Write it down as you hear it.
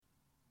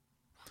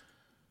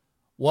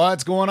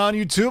What's going on,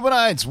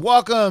 YouTubeites?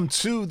 Welcome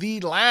to the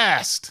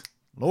last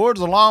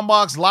Lords of the Long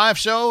Box live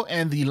show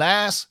and the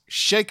last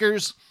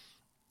Shakers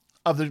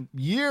of the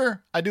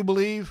year, I do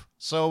believe.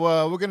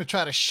 So we're going to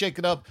try to shake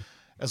it up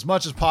as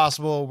much as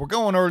possible. We're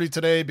going early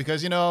today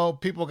because,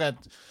 people got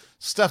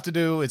stuff to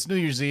do. It's New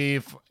Year's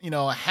Eve.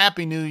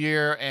 Happy New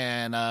Year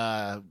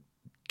and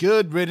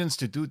good riddance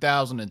to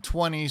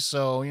 2020.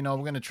 So, we're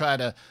going to try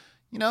to,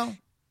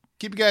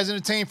 keep you guys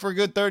entertained for a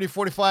good 30,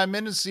 45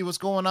 minutes, see what's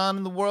going on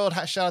in the world.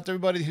 Shout out to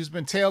everybody who's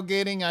been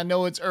tailgating. I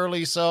know it's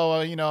early,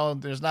 so,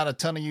 there's not a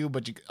ton of you,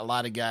 but a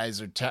lot of guys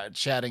are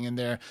chatting in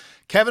there.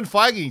 Kevin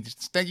Feige,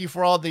 thank you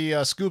for all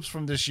the scoops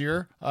from this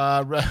year.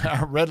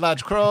 Red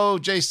Lodge Crow,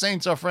 Jay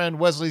Saints, our friend,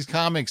 Wesley's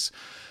Comics,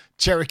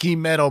 Cherokee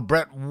Meadow,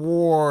 Brett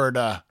Ward.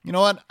 You know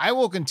what? I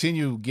will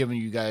continue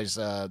giving you guys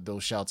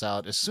those shouts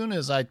out as soon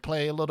as I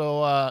play a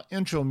little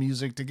intro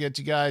music to get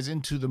you guys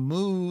into the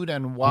mood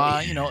and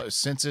why,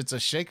 since it's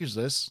a Shakers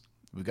list,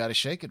 we got to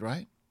shake it,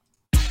 right?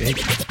 Shake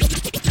it.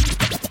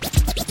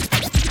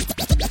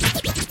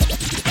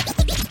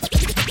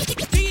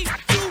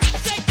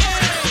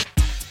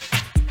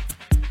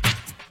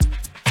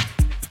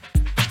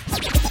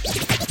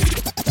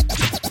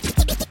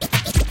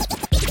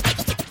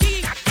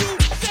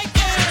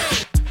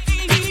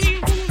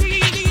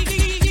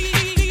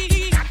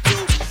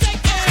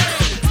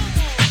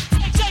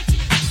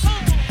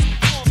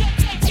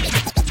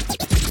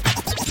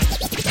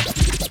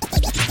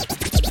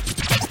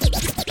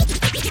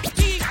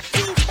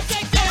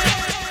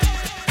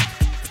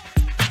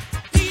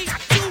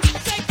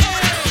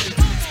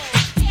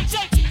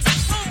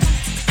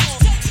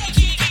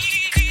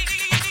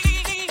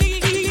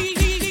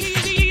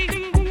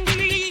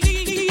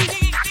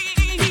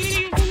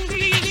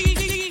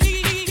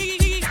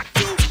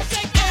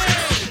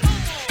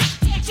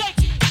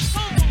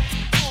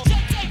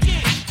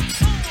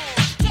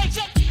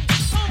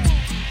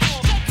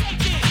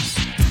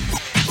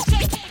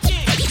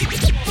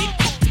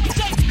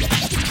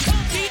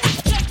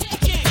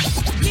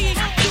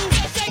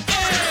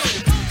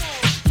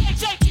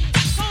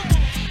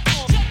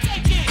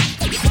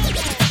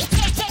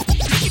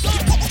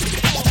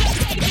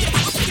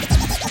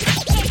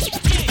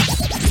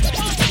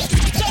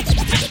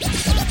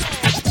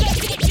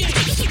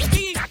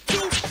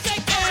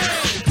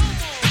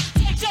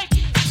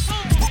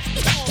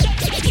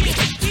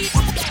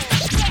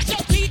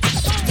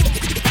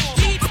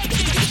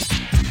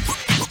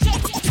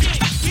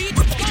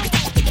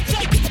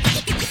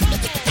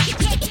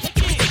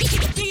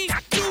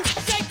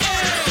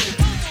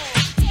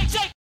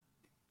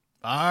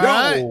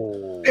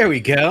 There we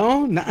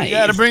go. Nice. You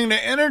got to bring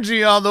the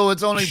energy, although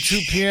it's only 2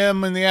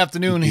 p.m. in the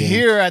afternoon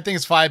here. I think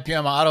it's 5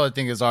 p.m. Otto, I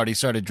think, has already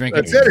started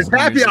drinking. That's it. It's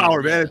happy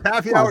hour, man. It's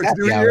happy hour. It's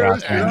New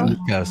Year's.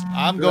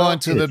 I'm going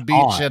to the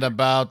beach at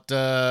about 2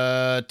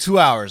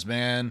 hours,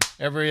 man.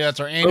 That's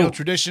our annual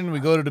tradition. We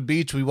go to the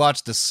beach. We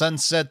watch the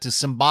sunset to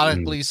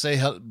symbolically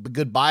say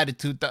goodbye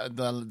to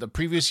the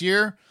previous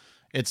year.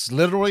 It's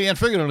literally and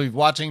figuratively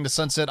watching the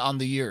sunset on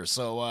the year.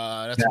 So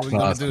that's what we're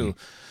going to do.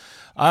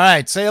 All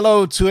right. Say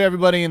hello to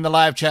everybody in the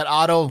live chat.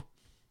 Otto.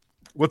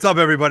 What's up,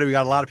 everybody? We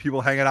got a lot of people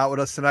hanging out with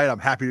us tonight. I'm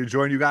happy to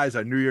join you guys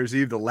on New Year's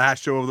Eve, the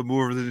last show of the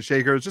Movers and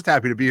Shakers. Just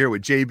happy to be here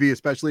with JB,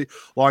 especially.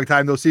 Long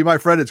time no see, my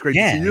friend. It's great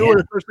to see you, and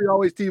especially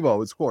always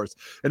TiVo, of course,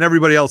 and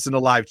everybody else in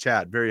the live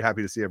chat. Very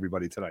happy to see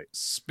everybody tonight.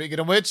 Speaking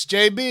of which,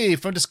 JB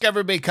from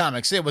Discovery Bay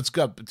Comics. Say what's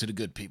up to the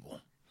good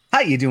people. How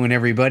you doing,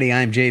 everybody?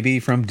 I'm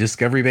JB from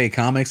Discovery Bay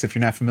Comics. If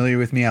you're not familiar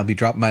with me, I'll be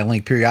dropping my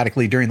link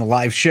periodically during the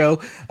live show.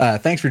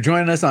 Thanks for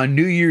joining us on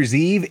New Year's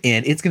Eve,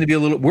 and it's going to be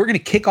we're going to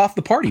kick off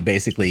the party,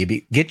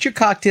 basically. Get your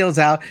cocktails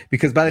out,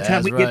 because by the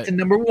time we get to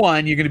number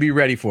one, you're going to be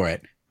ready for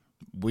it.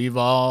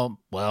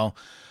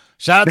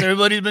 Shout out to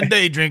everybody who's been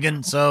day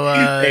drinking, so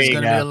it's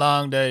going to be a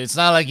long day. It's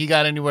not like you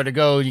got anywhere to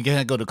go. You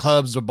can't go to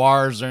clubs or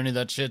bars or any of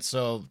that shit,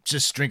 so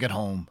just drink at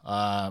home.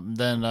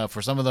 Then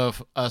for some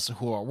of us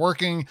who are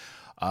working,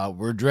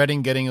 we're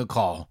dreading getting a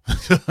call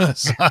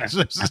as I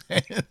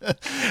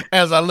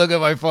look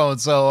at my phone.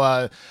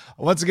 So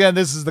once again,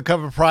 this is the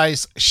Cover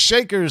Price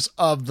Shakers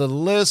of the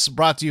List,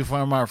 brought to you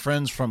from our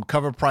friends from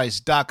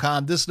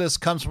CoverPrice.com. This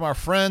list comes from our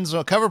friends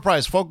at Cover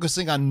Price,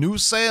 focusing on new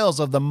sales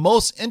of the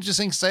most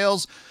interesting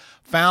sales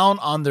found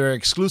on their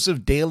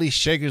exclusive daily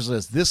Shakers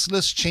list. This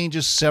list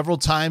changes several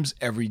times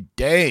every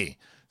day.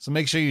 So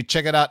make sure you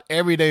check it out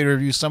every day to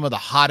review some of the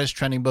hottest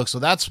trending books. So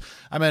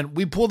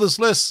we pull this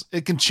list.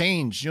 It can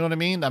change. You know what I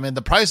mean?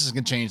 The prices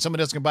can change.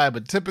 Somebody else can buy it.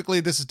 But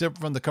typically, this is different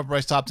from the Cover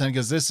Price Top 10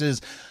 because this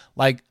is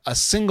like a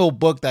single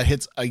book that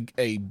hits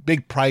a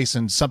big price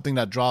and something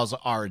that draws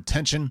our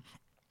attention.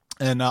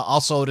 And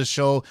also this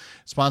show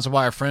sponsored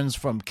by our friends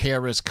from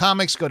KRS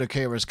Comics. Go to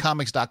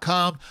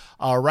KRScomics.com.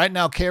 Right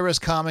now, KRS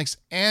Comics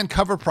and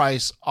Cover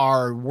Price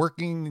are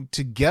working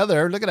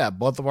together. Look at that.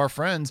 Both of our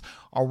friends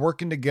are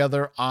working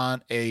together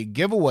on a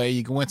giveaway.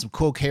 You can win some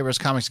cool KRS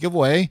Comics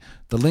giveaway.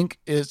 The link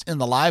is in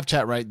the live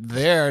chat right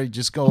there.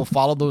 Just go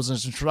follow those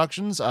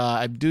instructions.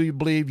 I do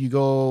believe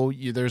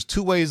there's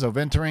two ways of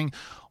entering.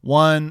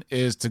 One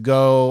is to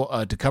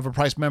go to Cover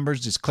Price members.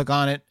 Just click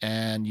on it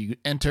and you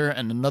enter.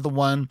 And another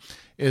one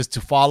is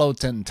to follow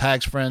and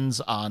tag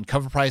friends on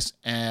Cover Price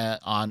and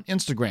on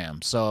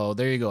Instagram. So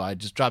there you go. I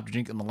just dropped a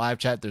link in the live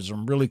chat. There's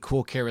some really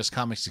cool KRS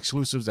Comics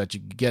exclusives that you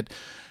can get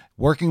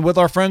working with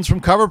our friends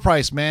from Cover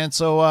Price, man.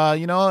 So,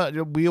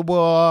 we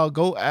will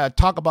go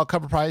talk about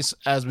Cover Price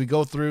as we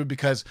go through,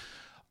 because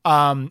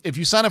if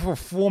you sign up for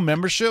full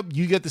membership,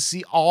 you get to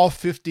see all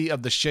 50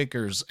 of the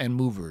shakers and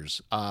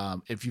movers.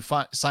 If you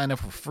sign up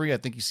for free, I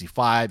think you see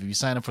 5. If you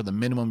sign up for the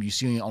minimum, you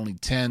see only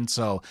 10.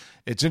 So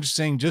it's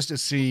interesting just to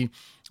see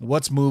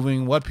what's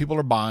moving, what people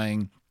are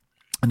buying.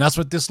 And that's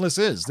what this list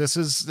is. This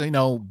is,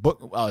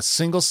 a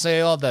single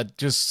sale that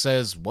just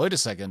says, wait a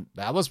second,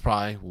 that was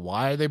probably,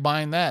 why are they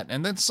buying that?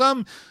 And then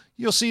some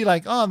you'll see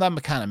like, oh,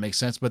 that kind of makes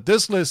sense. But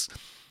this list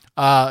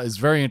is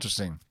very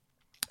interesting.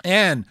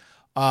 And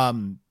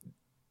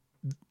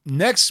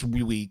next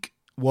week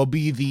will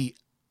be the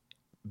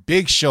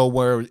big show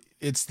where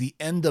it's the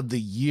end of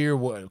the year,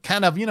 where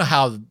kind of,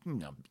 how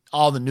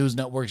all the news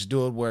networks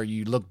do it, where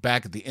you look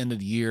back at the end of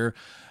the year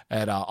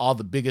at all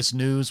the biggest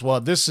news.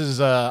 Well, this is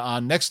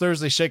on next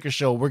Thursday Shaker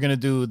Show. We're going to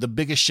do the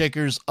biggest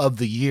shakers of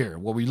the year,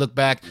 where we look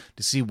back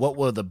to see what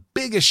were the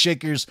biggest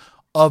shakers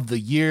of the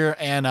year.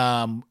 And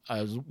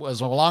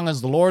as long as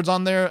the Lord's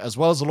on there,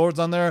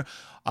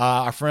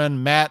 our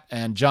friend Matt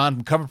and John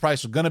from Cover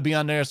Price are going to be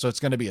on there. So it's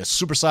going to be a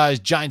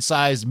supersized,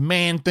 giant-sized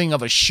man thing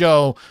of a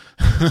show.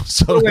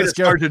 So what a way to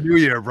start the new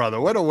year,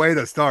 brother. What a way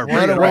to start.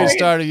 What a way to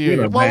start a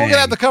year. Well, we're going to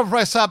have the Cover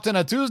Price Top 10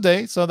 on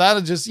Tuesday. So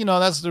that'll just,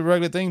 that's the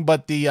regular thing.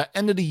 But the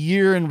end of the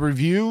year in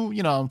review,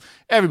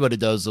 everybody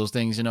does those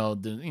things.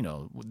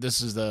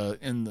 This is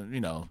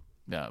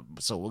yeah,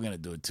 so we're going to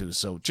do it too.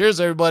 So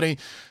cheers, everybody.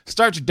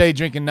 Start your day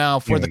drinking now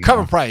for the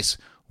Cover Price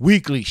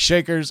Weekly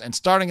Shakers. And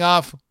starting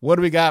off, what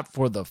do we got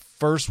for the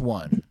first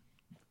one?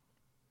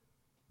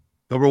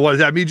 Number one, is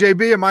that me,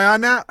 JB? Am I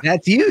on that?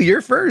 That's you.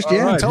 You're first.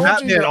 Yeah. Right.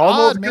 Batman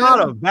almost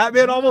got him.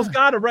 Batman almost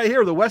got him right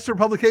here. The Western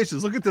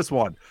Publications. Look at this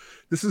one.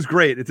 This is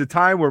great. It's a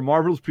time where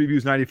Marvel's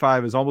Previews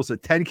 95 is almost a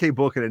 10K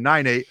book and a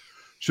 9.8.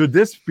 Should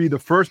this be the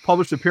first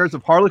published appearance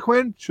of Harley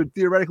Quinn? Should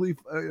theoretically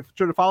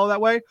follow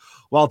that way?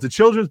 Well, it's a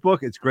children's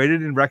book. It's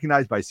graded and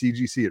recognized by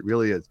CGC. It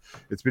really is.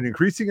 It's been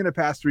increasing in the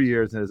past 3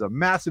 years and is a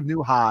massive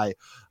new high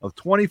of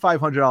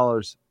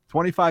 $2,500,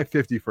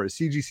 $2,550 for a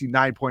CGC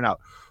 9.0,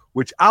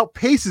 which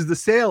outpaces the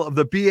sale of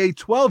the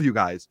BA12, you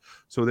guys.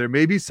 So there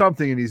may be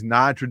something in these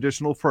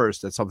non-traditional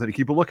firsts. That's something to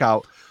keep a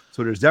lookout.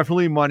 So there's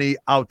definitely money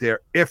out there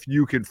if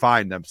you can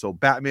find them. So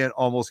Batman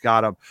almost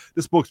got him.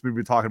 This book's we've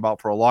been talking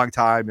about for a long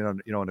time, in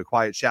the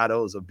quiet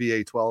shadows of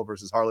BA12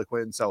 versus Harley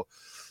Quinn. So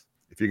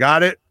if you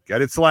got it,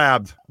 get it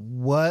slabbed.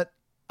 What?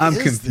 I'm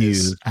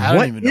confused. I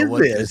don't even know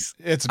what this is.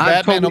 It's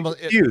Batman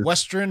totally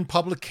Western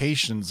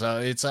Publications.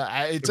 It's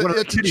a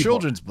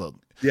children's book.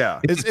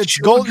 Yeah. It's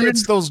golden.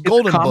 It's those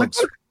golden books.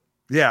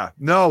 Yeah,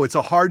 no, it's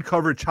a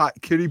hardcover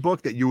kitty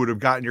book that you would have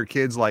gotten your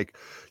kids, to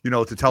tell.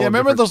 Yeah, them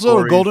remember those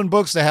little golden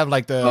books that have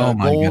like the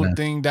gold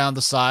thing down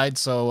the side.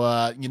 So,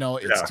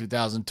 it's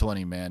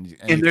 2020, man.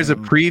 And there's a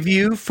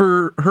preview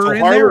for her in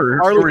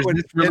there, or is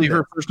this really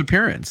her first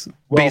appearance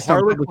based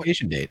on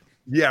publication date?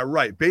 Yeah,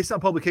 right. Based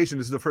on publication,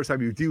 this is the first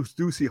time you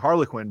do see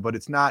Harley Quinn, but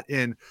it's not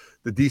in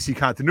the DC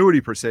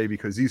continuity per se,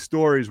 because these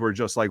stories were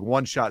just like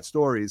one-shot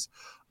stories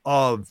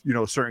of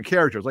certain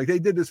characters. Like they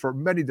did this for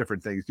many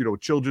different things,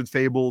 children's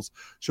fables,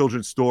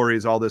 children's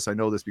stories, all this. I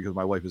know this because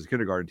my wife is a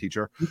kindergarten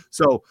teacher.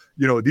 So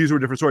these were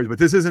different stories, but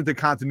this isn't the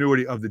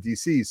continuity of the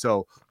DC.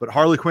 So but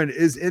Harley Quinn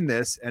is in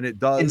this, and it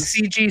does, and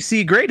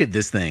CGC graded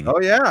this thing.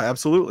 Oh yeah,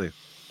 absolutely.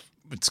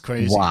 It's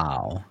crazy.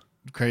 Wow.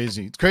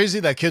 Crazy. It's crazy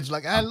that kids are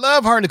like, I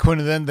love Harley Quinn,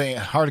 and then the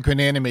Harley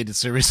Quinn animated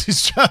series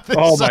is dropping.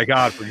 Oh my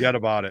God, forget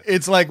about it.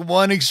 It's like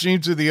one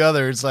extreme to the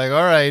other. It's like,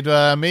 all right,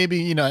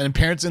 maybe, and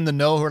parents in the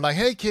know who are like,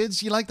 hey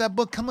kids, you like that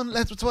book? Come on,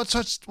 let's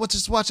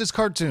watch this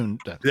cartoon.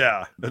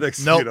 Yeah.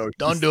 Nope,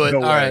 don't do it.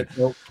 All right.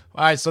 Nope.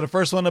 All right, so the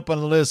first one up on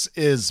the list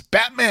is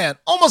Batman.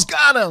 Almost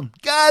got him.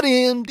 Got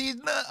him.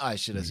 I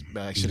should have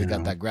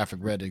got that graphic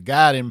ready.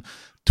 Got him.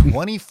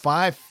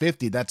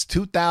 $2,550. That's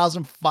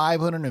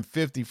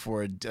 $2,550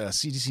 for a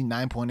CGC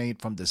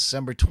 9.8 from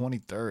December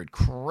 23rd.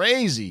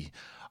 Crazy.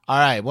 All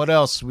right, what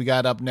else we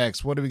got up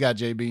next? What do we got,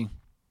 JB?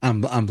 I'm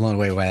blown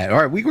away by that. All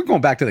right, we're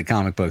going back to the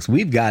comic books.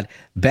 We've got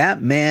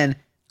Batman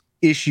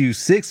issue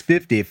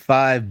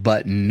 655,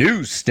 but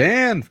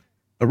newsstand.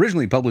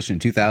 Originally published in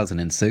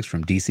 2006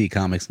 from DC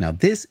Comics. Now,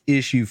 this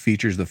issue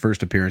features the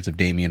first appearance of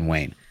Damian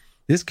Wayne.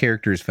 This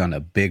character has found a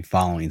big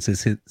following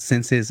since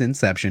his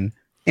inception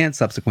and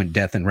subsequent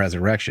death and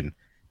resurrection.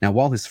 Now,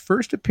 while his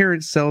first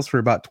appearance sells for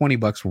about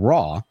 $20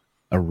 raw,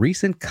 a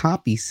recent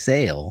copy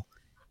sale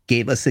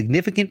gave a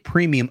significant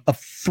premium of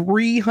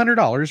 $300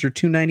 or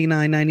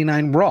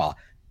 $299.99 raw.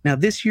 Now,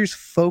 this year's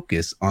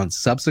focus on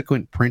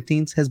subsequent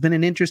printings has been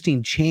an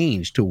interesting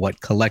change to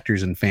what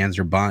collectors and fans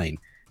are buying.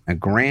 Now,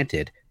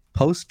 granted,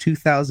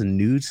 post-2000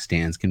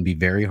 newsstands can be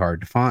very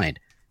hard to find.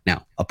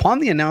 Now, upon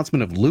the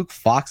announcement of Luke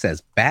Fox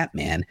as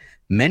Batman,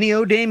 many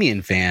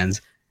O'Damian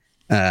fans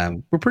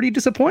were pretty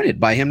disappointed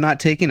by him not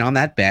taking on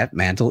that bat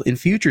mantle in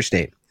Future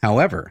State.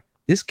 However,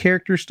 this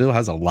character still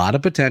has a lot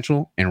of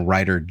potential, and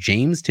writer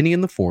James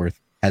Tynion IV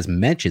has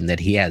mentioned that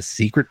he has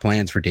secret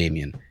plans for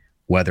Damian.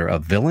 Whether a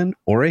villain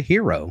or a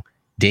hero,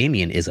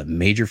 Damian is a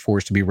major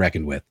force to be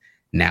reckoned with.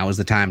 Now is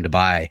the time to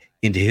buy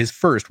into his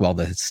first while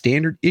the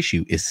standard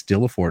issue is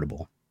still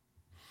affordable.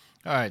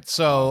 All right,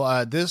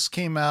 so this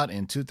came out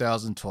in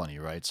 2020,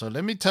 right? So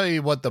let me tell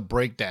you what the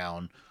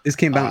breakdown. This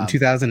came out in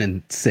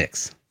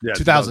 2006. Yeah,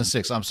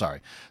 2006. I'm sorry.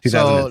 2006.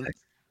 So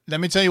let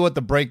me tell you what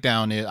the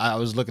breakdown is. I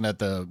was looking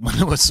at when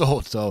it was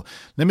sold. So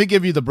let me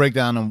give you the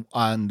breakdown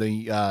on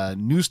the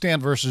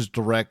newsstand versus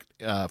direct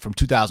from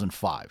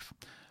 2005.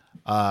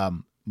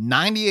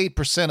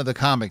 98% of the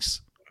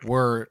comics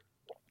were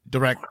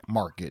direct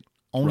market.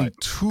 Only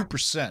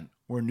 2%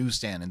 were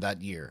newsstand in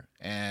that year.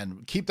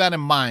 And keep that in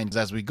mind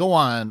as we go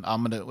on.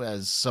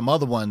 As some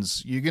other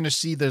ones, you're gonna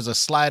see there's a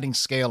sliding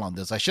scale on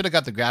this. I should have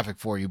got the graphic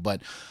for you,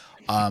 but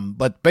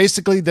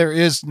basically there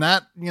is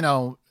not,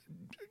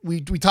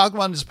 we talked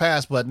about in this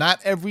past, but not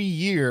every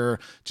year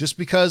just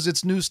because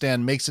it's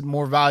newsstand makes it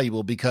more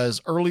valuable,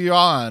 because early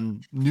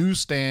on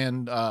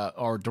newsstand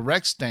or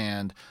direct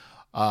stand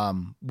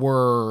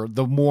were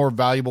the more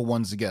valuable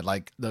ones to get.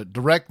 Like the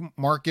direct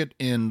market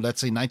in, let's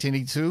say,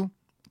 1982,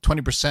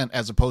 20%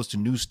 as opposed to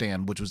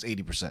newsstand, which was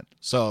 80%.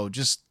 So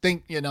just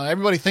think,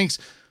 everybody thinks,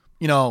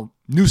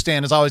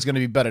 newsstand is always going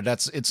to be better.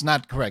 It's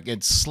not correct.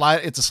 It's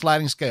a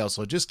sliding scale.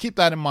 So just keep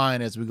that in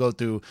mind as we go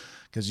through,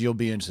 because you'll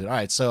be interested. All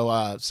right.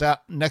 So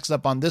next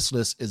up on this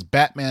list is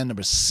Batman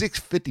number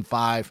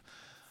 655.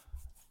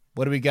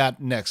 What do we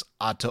got next?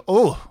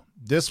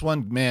 This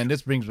one, man,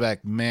 this brings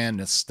back,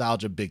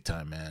 nostalgia big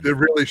time, man. It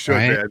really should,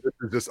 man. This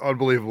is just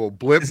unbelievable.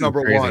 Blip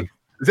number one.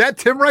 Is that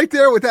Tim right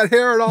there with that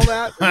hair and all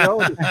that?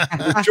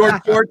 The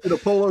short shorts and a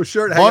polo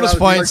shirt. Bonus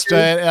points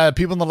to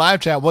people in the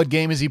live chat. What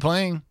game is he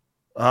playing?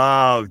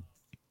 Oh,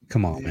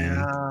 come on,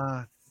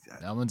 man.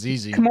 That one's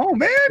easy. Come on,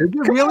 man.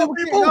 Really?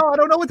 No, I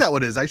don't know what that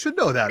one is. I should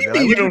know that.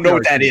 You don't know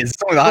what that is.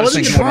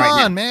 It's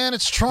Tron, man.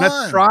 It's Tron.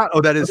 That's Tron.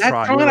 Oh, that is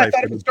Tron. Tron. I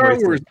thought it was Star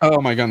Wars.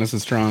 Oh my goodness,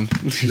 it's Tron.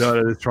 No,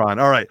 that is Tron.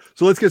 All right,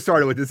 so let's get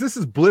started with this. This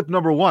is Blip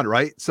number one,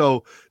 right?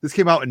 So this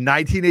came out in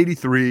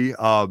 1983.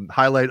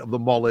 Highlight of the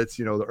mullets,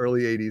 the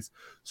early 80s.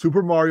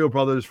 Super Mario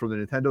Brothers from the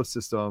Nintendo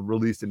system,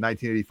 released in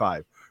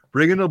 1985.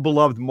 Bringing the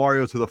beloved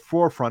Mario to the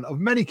forefront of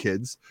many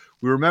kids.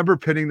 We remember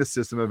pinning the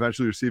system,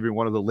 eventually receiving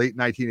one of the late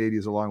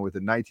 1980s along with the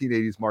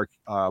 1980s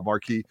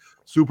marquee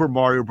Super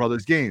Mario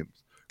Brothers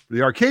games. For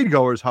the arcade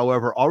goers,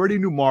 however, already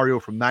knew Mario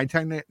from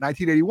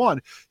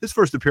 1981. His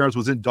first appearance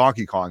was in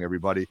Donkey Kong,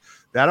 everybody.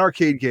 That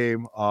arcade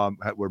game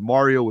where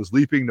Mario was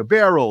leaping the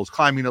barrels,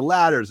 climbing the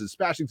ladders, and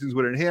smashing things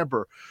with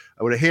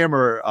a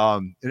hammer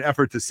in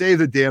effort to save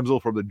the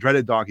damsel from the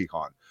dreaded Donkey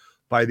Kong.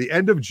 By the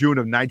end of June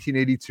of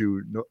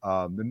 1982,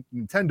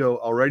 Nintendo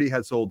already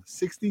had sold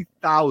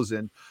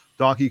 60,000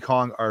 Donkey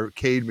Kong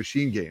arcade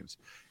machine games.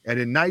 And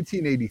in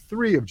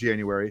 1983 of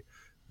January,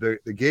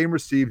 the game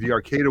received the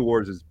Arcade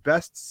Awards as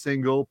Best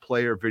Single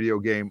Player Video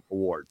Game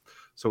Award.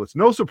 So it's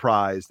no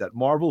surprise that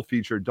Marvel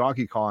featured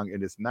Donkey Kong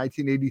in its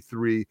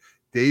 1983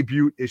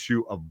 debut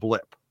issue of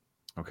Blip,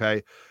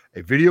 okay?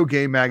 A video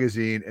game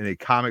magazine in a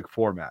comic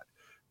format.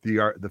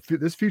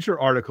 This feature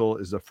article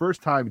is the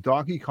first time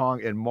Donkey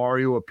Kong and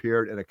Mario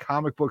appeared in a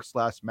comic book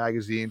 /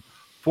 magazine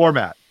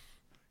format,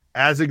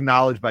 as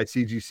acknowledged by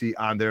CGC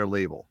on their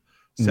label.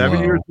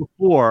 7 years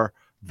before,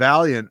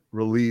 Valiant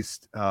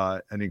released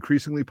an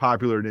increasingly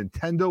popular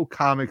Nintendo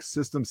Comics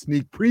System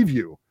sneak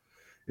preview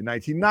in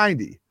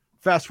 1990.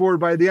 Fast forward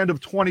by the end of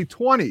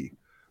 2020,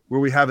 where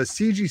we have a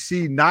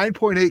CGC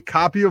 9.8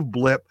 copy of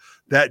Blip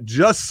that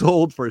just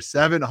sold for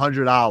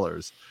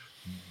 $700.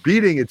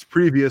 Beating its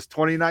previous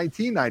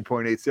 2019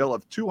 9.8 sale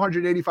of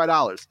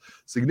 $285.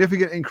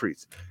 Significant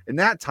increase. In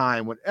that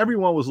time, when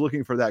everyone was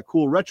looking for that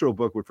cool retro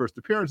book with first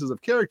appearances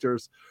of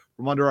characters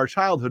from under our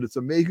childhood, it's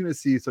amazing to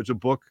see such a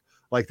book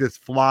like this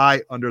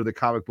fly under the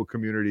comic book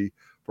community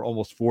for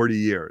almost 40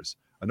 years.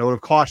 A note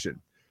of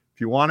caution. If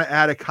you want to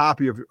add a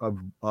copy of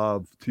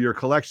to your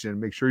collection,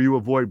 make sure you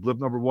avoid Blip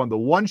number one, the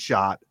one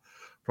shot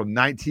from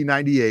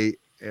 1998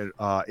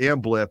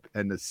 and Blip,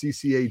 and the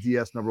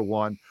CCADS number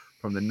one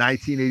from the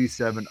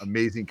 1987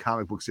 Amazing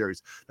Comic Book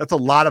Series. That's a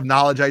lot of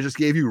knowledge I just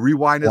gave you.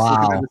 Rewind this,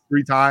 looking at it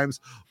 3 times.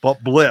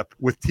 But Blip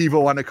with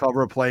TiVo on the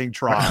cover playing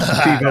Tron.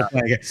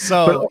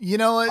 So, you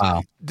know what?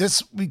 Wow.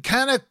 We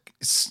kind of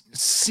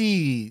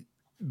see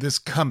this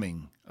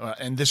coming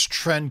and this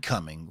trend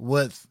coming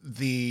with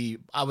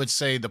I would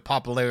say the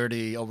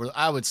popularity over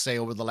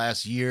the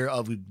last year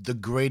of the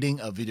grading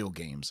of video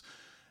games.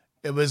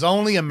 It was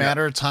only a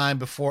matter of time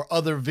before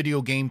other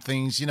video game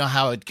things,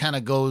 how it kind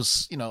of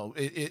goes,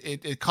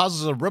 it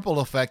causes a ripple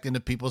effect into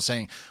people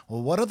saying,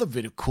 well, what other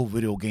cool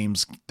video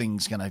games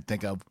things can I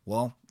think of?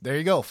 Well, there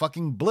you go.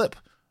 Fucking Blip,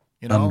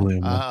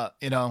 Unbelievable.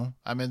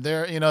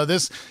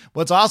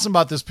 what's awesome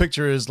about this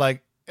picture is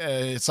like,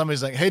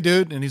 somebody's like, "Hey,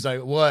 dude," and he's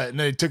like, "What?" And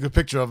they took a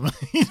picture of him.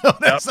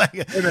 That's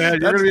like, hey man, you're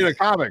gonna be in a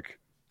comic.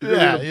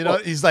 Yeah,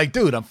 he's like,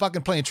 "Dude, I'm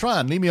fucking playing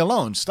Tron. Leave me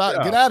alone.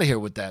 Stop. Get out of here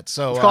with that."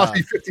 So it cost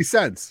me 50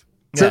 cents.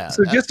 So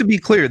just to be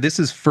clear, this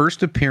is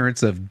first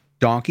appearance of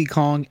Donkey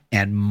Kong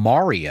and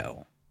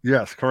Mario.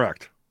 Yes,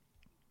 correct.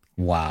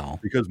 Wow.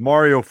 Because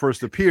Mario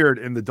first appeared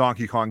in the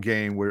Donkey Kong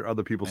game where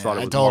other people thought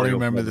it was Mario. I totally Mario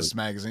remember Brothers. this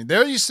magazine.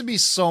 There used to be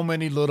so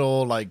many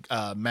little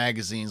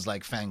magazines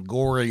like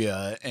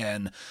Fangoria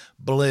and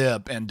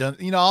Blip and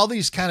all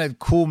these kind of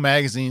cool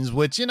magazines,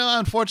 which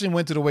unfortunately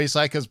went to the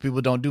wayside because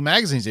people don't do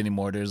magazines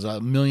anymore. There's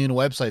a million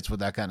websites for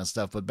that kind of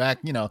stuff. But back,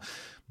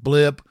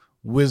 Blip,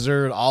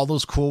 Wizard, all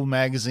those cool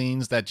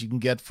magazines that you can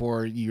get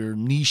for your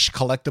niche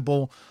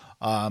collectible.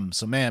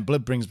 So man,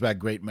 Blip brings back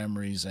great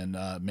memories, and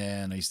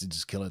man, I used to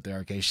just kill it there.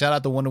 Okay, shout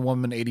out to Wonder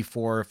Woman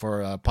 84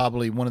 for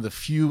probably one of the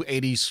few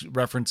 80s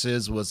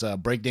references was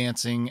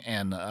breakdancing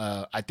and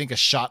I think a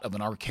shot of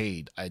an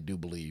arcade, I do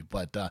believe.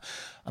 But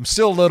I'm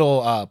still a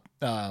little I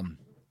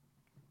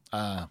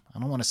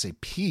don't want to say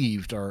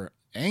peeved or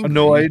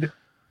angry.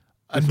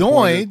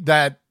 Annoyed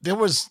that there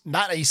was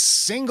not a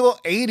single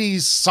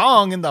 80s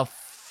song in the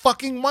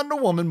fucking Wonder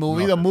Woman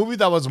movie, the movie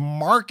that was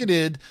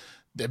marketed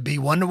to be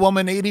Wonder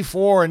Woman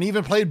 84 and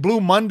even played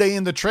Blue Monday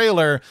in the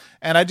trailer.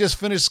 And I just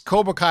finished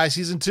Cobra Kai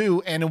season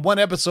 2, and in one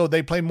episode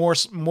they play more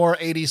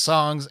 80s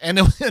songs, and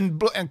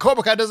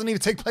Cobra Kai doesn't even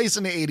take place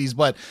in the 80s.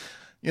 But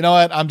you know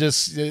what?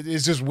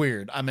 It's just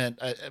weird. I mean,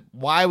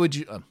 why would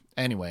you?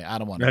 Anyway, I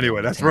don't want to.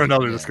 Anyway, that's for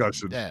another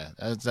discussion. Yeah,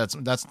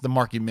 that's the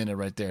Marky Minute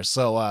right there.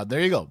 So there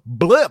you go.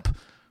 Blip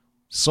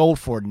sold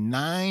for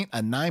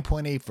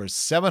 9.8 for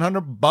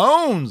 700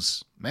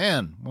 bones.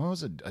 Man, what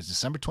was it?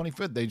 December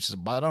 25th. They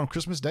just bought it on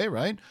Christmas Day,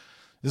 right?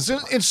 It's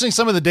interesting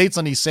some of the dates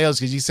on these sales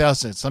because these sales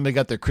said somebody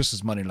got their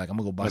Christmas money. Like, I'm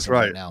gonna go buy something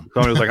right now.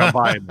 Somebody was like, I'm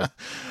buying it.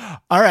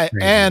 All right,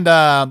 and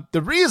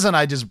the reason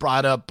I just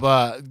brought up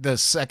the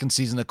second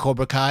season of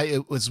Cobra Kai,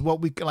 it was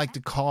what we like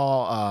to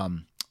call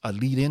a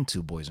lead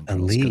into, boys and girls.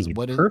 A lead,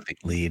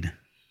 perfect lead.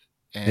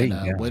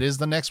 And what is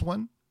the next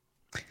one?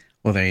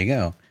 Well, there you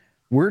go.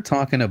 We're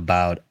talking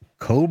about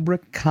Cobra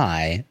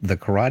Kai, the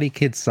Karate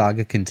Kid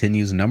saga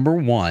continues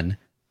 #1,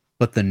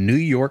 but the New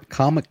York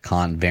Comic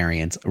Con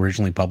variants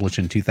originally published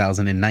in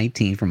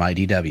 2019 from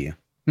IDW.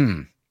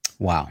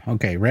 Wow.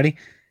 Okay, ready?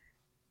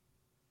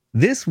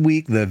 This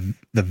week, the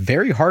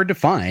very hard to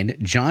find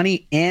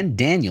Johnny and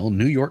Daniel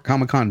New York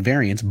Comic Con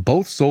variants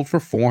both sold for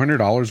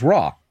 $400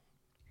 raw.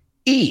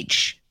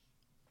 Each.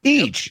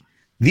 Yep.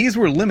 These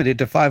were limited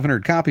to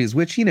 500 copies,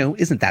 which,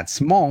 isn't that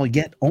small,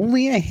 yet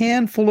only a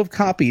handful of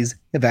copies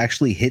have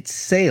actually hit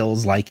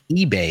sales like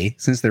eBay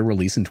since their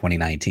release in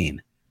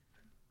 2019.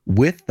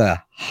 With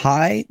the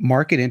high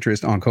market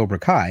interest on Cobra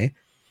Kai,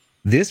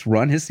 this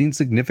run has seen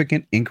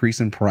significant increase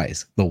in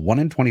price. The 1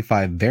 in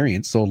 25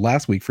 variant sold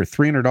last week for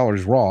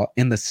 $300 raw,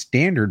 and the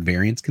standard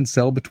variants can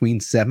sell between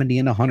 $70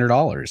 and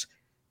 $100.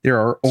 There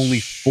are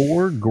only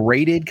 4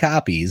 graded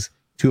copies,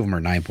 2 of them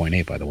are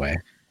 9.8, by the way,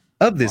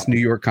 of this New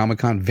York Comic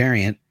Con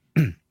variant.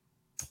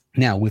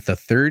 Now, with the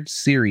 3rd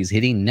series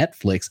hitting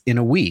Netflix in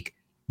a week,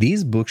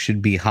 these books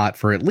should be hot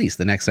for at least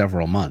the next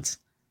several months.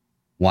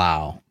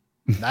 Wow.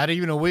 Not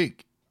even a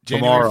week.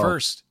 January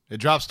 1st. It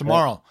drops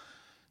tomorrow.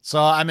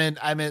 So, I mean,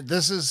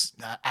 this is,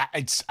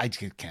 I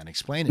can't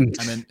explain it.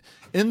 I mean,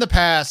 in the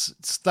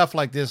past, stuff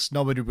like this,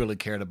 nobody really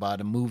cared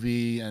about a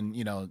movie and,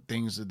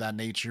 things of that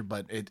nature,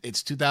 but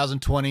it's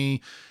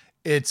 2020.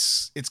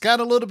 It's got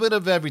a little bit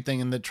of everything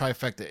in the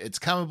trifecta. It's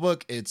comic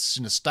book, it's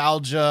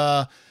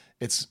nostalgia,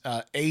 it's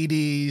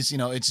 80s,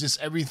 it's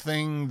just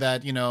everything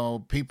that,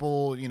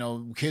 people,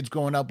 kids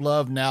growing up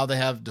love. Now they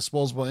have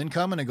disposable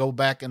income and they go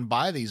back and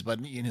buy these. But,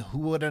 who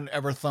would have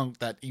ever thunk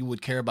that you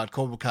would care about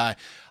Cobra Kai?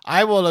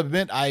 I will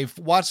admit, I've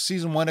watched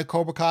season 1 of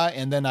Cobra Kai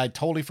and then I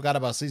totally forgot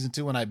about season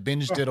 2 and I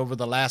binged it over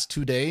the last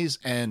 2 days.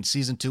 And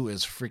season 2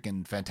 is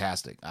freaking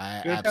fantastic.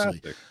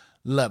 Absolutely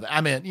love it. I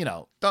mean,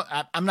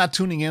 I'm not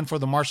tuning in for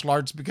the martial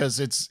arts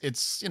because it's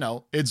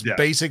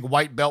basic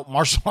white belt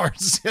martial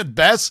arts at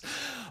best.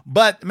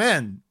 But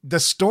man, the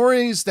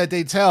stories that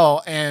they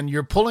tell, and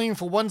you're pulling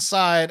for one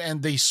side,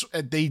 and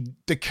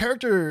the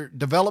character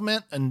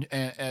development and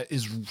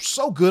is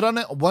so good on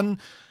it.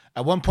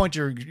 At one point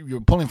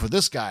you're pulling for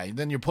this guy,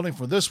 then you're pulling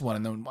for this one,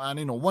 and then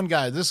one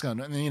guy this one,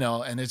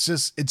 and it's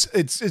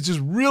just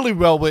really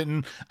well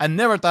written. I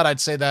never thought I'd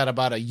say that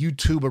about a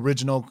YouTube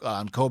original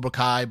on Cobra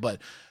Kai,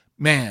 but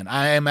man,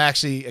 I am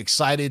actually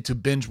excited to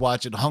binge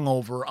watch it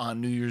hungover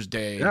on New Year's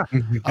Day. Yeah.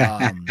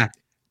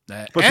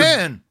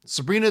 And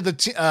Sabrina,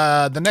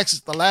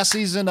 the last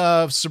season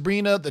of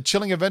Sabrina, The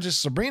Chilling Adventures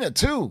of Sabrina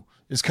 2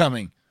 is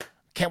coming.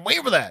 Can't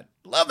wait for that.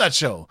 Love that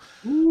show.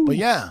 Ooh. But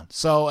yeah,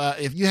 so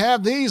if you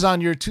have these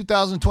on your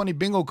 2020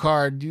 bingo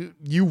card,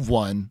 you've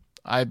won.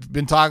 I've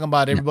been talking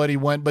about everybody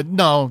went, but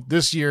no,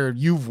 this year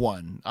you've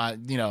won.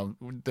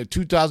 The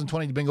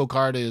 2020 bingo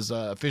card is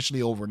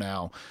officially over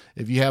now.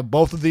 If you have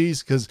both of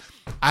these, because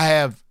I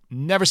have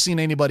never seen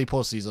anybody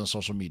post these on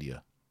social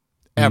media,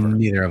 Ever.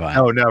 Neither have I.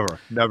 No,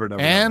 never.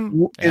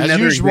 And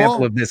another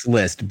example of this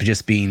list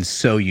just being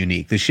so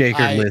unique. The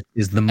Shaker list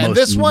is the most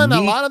this one,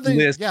 unique a lot of the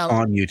list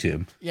on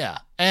YouTube. Yeah.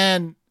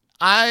 And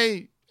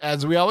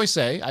as we always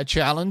say, I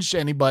challenge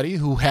anybody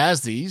who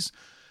has these,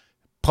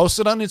 post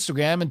it on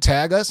Instagram and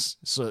tag us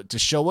to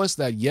show us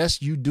that,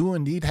 yes, you do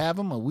indeed have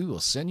them, and we will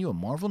send you a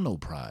Marvel No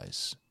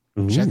Prize.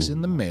 Ooh. Checks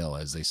in the mail,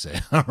 as they say.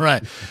 All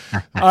right.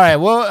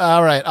 Well,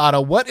 all right, Otto.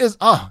 What is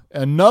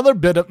another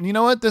bit of, you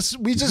know what?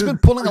 We've just been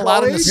pulling a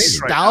lot of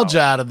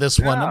nostalgia out of this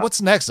one.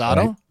 What's next,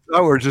 Otto? Right.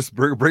 Oh, we're just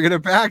bringing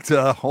it back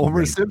to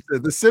Homer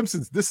Simpson. The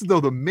Simpsons. This is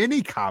the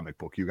mini comic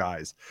book, you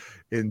guys,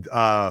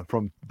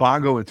 from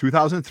Bongo in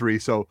 2003.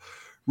 So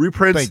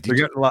reprints.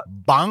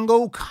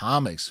 Bongo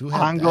Comics. Who had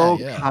Bongo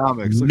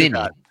Comics? Look at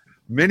that.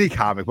 Mini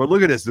comic, but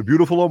look at this, the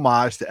beautiful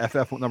homage to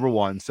FF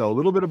 #1. So a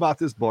little bit about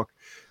this book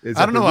is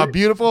I don't know how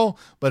beautiful,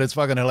 but it's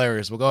fucking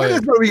hilarious. We'll go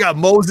ahead. We got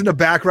Moe's in the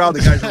background, the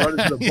guys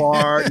running to the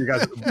bar, you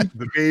got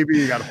the baby,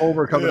 you got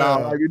Homer coming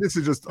out. I mean, this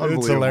is just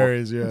unbelievable. It's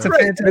hilarious, yeah. It's a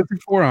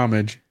Fantastic Four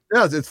homage.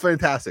 Yeah, it's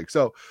fantastic.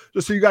 So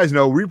just so you guys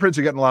know, reprints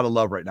are getting a lot of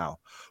love right now.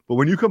 But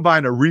when you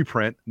combine a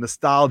reprint,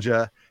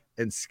 nostalgia,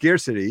 and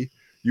scarcity,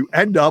 you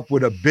end up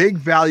with a big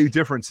value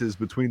differences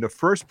between the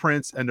first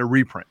prints and the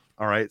reprint.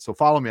 All right, so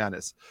follow me on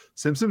this.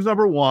 Simpsons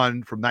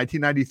 #1 from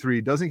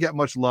 1993 doesn't get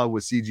much love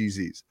with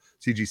CGC.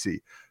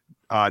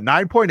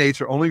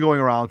 9.8s are only going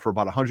around for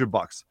about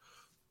 $100.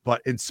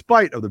 But in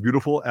spite of the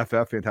beautiful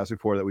FF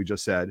Fantastic Four that we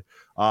just said,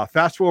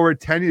 fast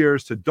forward 10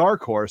 years to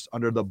Dark Horse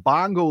under the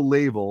Bongo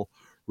label,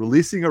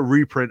 releasing a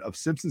reprint of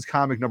Simpsons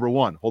comic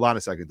 #1. Hold on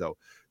a second, though.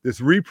 This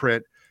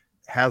reprint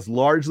has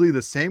largely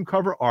the same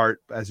cover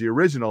art as the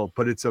original,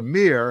 but it's a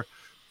mere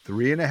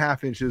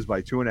 3.5 inches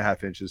by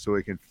 2.5 inches, so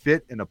it can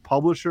fit in a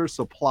publisher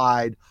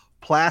supplied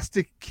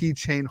plastic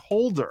keychain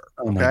holder.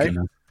 Okay,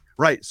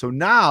 right. So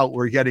now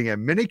we're getting a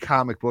mini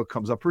comic book,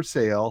 comes up for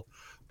sale,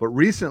 but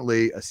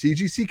recently a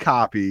CGC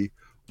copy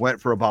went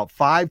for about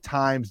 5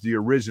 times the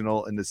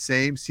original in the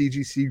same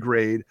CGC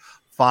grade,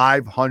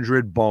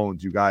 500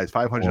 bones, you guys,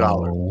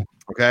 $500.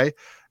 Okay.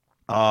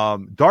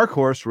 Dark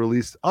Horse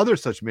released other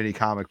such mini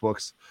comic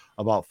books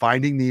about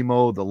Finding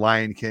Nemo, The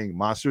Lion King,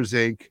 Monsters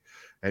Inc.,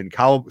 and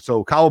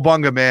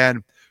Cowabunga,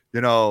 man,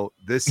 you know,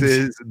 this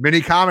is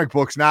mini comic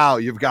books now.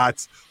 You've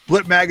got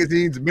Blip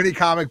magazines, mini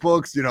comic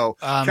books, you know,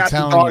 Cats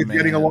and Dogs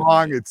getting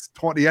along. It's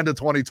the end of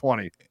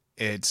 2020.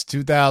 It's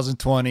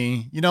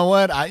 2020. You know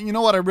what? I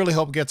really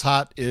hope gets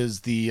hot is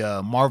the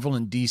Marvel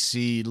and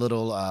DC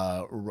little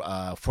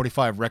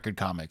 45 record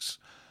comics.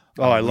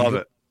 Oh, I love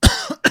it.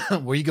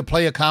 Where you could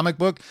play a comic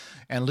book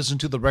and listen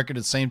to the record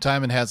at the same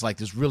time, and has like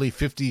this really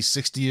 50,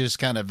 60 years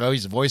kind of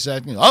voice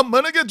acting. I'm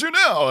gonna get you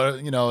now.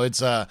 You know,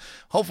 it's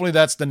hopefully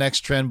that's the next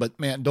trend. But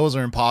man, those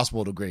are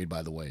impossible to grade,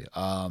 by the way,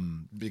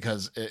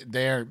 because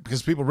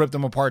people rip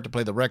them apart to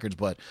play the records.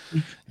 But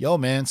yo,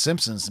 man,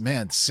 Simpsons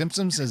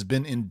has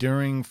been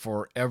enduring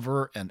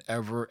forever and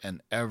ever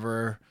and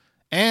ever,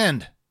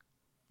 and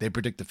they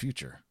predict the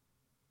future,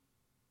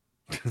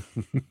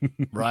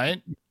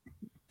 right?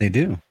 They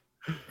do.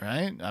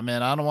 Right? I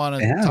mean, I don't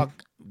want to talk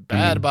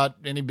bad about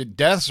any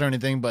deaths or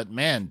anything, but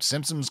man,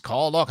 Simpsons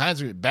called all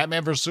kinds of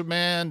Batman vs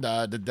Superman,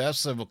 the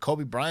deaths of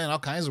Kobe Bryant, all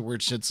kinds of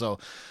weird shit. So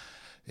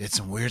it's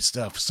some weird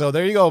stuff. So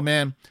there you go,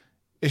 man.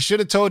 It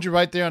should have told you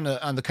right there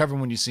on the cover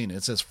when you seen it.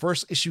 It says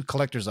first issue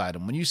collector's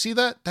item. When you see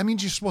that, that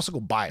means you're supposed to go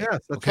buy it.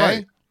 Yes, that's okay?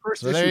 right.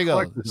 First so there you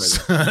go.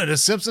 The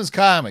Simpsons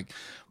comic.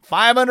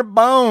 500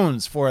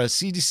 bones for a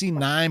CGC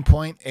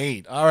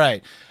 9.8. All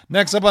right.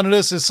 Next up on the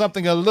list is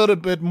something a little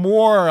bit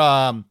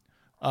more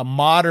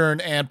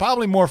modern and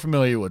probably more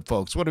familiar with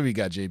folks. What do we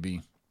got, JB?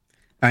 All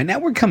right, now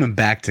we're coming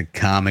back to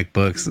comic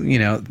books. You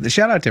know, the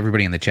shout out to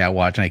everybody in the chat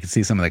watching. I can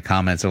see some of the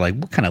comments are like,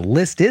 what kind of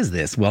list is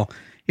this? Well,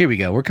 here we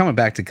go. We're coming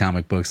back to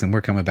comic books, and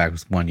we're coming back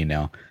with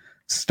one,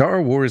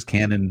 Star Wars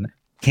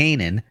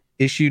Kanan,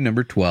 issue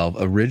number 12,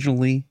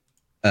 originally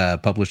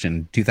published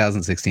in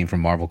 2016 from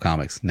Marvel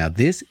Comics. Now,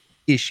 this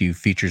issue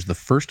features the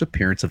first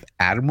appearance of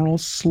Admiral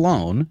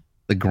Sloane,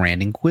 the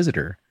Grand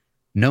Inquisitor,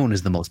 known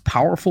as the most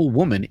powerful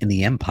woman in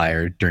the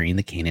Empire during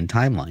the Kanan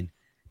timeline.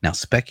 Now,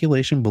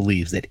 speculation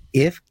believes that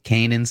if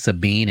Kanan,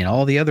 Sabine, and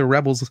all the other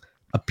rebels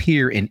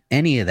appear in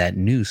any of that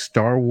new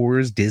Star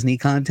Wars Disney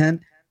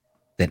content,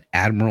 then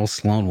Admiral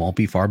Sloane won't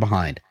be far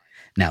behind.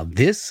 Now,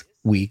 this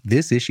week,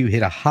 this issue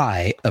hit a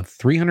high of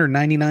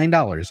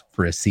 $399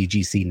 for a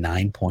CGC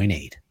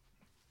 9.8.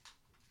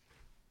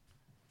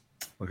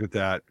 Look at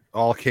that.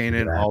 All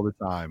Kanan all the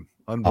time.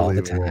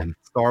 Unbelievable. All the time.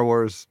 Star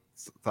Wars.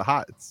 It's the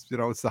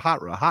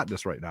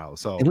hotness right now.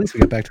 So at least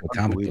we get back to a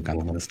comic book on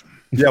the list.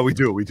 Yeah, we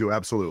do.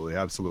 Absolutely.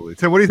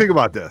 Tim, what do you think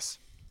about this?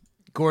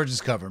 Gorgeous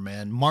cover,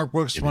 man. Mark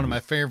Brooks is one of my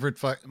favorite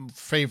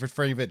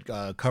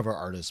cover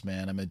artists,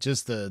 man. I mean,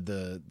 just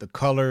the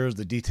colors,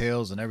 the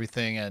details, and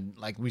everything. And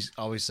like we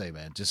always say,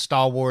 man, just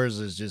Star Wars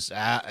is just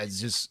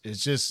it's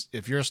just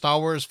if you're a Star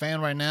Wars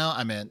fan right now,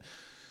 I mean,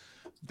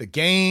 the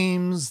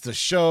games, the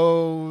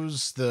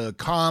shows, the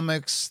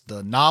comics,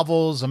 the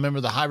novels. I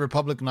remember the High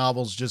Republic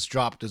novels just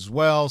dropped as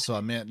well. So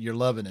I mean, you're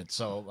loving it.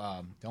 So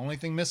the only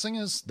thing missing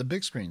is the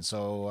big screen.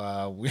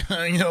 So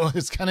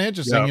it's kind of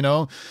interesting.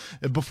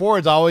 Before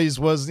it always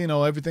was,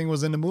 everything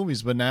was in the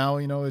movies, but now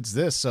it's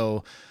this.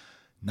 So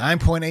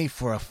 9.8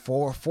 for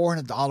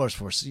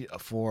 $400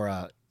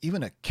 for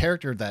even a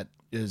character that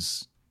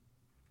is.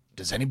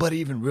 Does anybody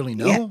even really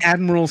know? Yeah,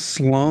 Admiral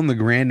Sloan, the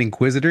Grand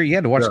Inquisitor. You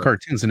had to watch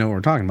cartoons to know what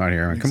we're talking about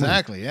here.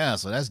 Exactly. Yeah.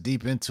 So that's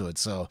deep into it.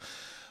 So,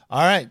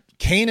 all right.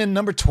 Kanan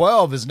number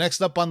 12 is next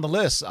up on the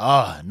list.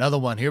 Another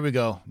one. Here we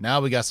go.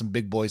 Now we got some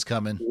big boys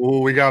coming. Oh,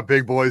 we got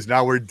big boys.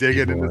 Now we're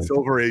digging into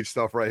Silver Age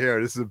stuff right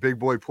here. This is a big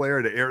boy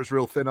player. The air is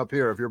real thin up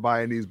here if you're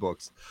buying these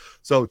books.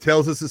 So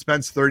Tales of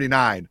Suspense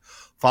 39.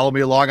 Follow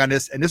me along on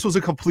this. And this was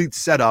a complete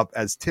setup,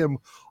 as Tim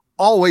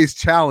always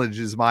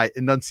challenges my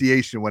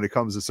enunciation when it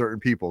comes to certain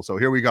people. So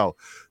here we go.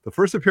 The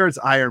first appearance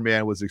Iron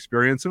Man was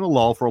experiencing a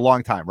lull for a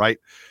long time, right?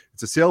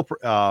 It's a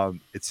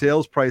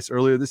sales price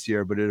earlier this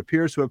year, but it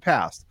appears to have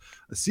passed.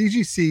 A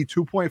CGC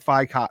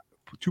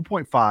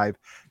 2.5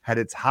 had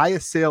its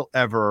highest sale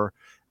ever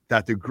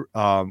that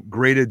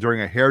graded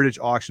during a heritage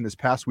auction this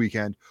past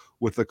weekend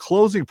with a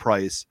closing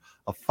price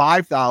of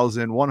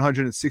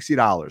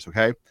 $5,160.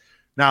 Okay.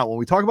 Now, when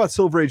we talk about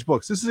Silver Age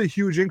books, this is a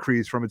huge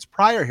increase from its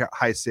prior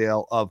high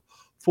sale of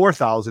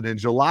 $4,000 in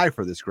July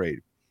for this grade.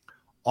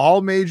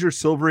 All major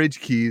Silver Age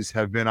keys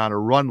have been on a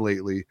run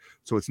lately,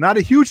 so it's not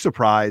a huge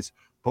surprise,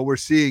 but we're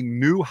seeing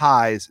new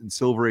highs in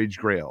Silver Age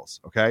grails,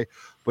 okay?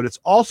 But it's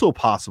also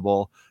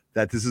possible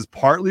that this is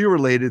partly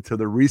related to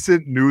the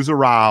recent news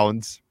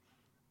around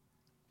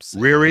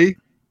Riri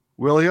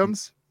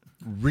Williams.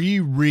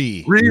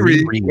 Riri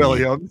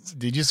Williams.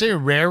 Did you say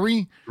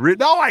Riri?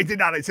 No, I did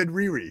not. I said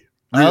Riri.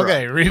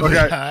 Okay,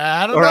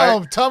 I don't know.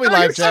 Right. Tell me,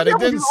 live chat. It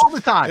didn't all the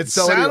time. It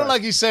sounded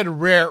like you said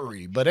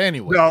Rary, but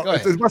anyway. No,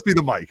 it must be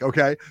the mic.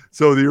 Okay,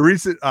 so the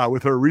recent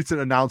with her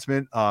recent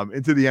announcement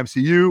into the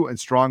MCU and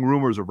strong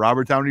rumors of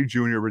Robert Downey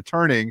Jr.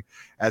 returning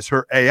as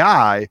her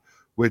AI,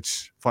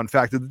 which fun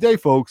fact of the day,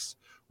 folks,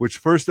 which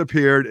first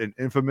appeared in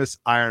infamous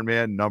Iron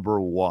Man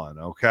 #1.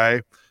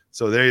 Okay,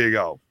 so there you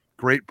go.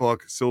 Great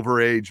book,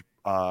 Silver Age,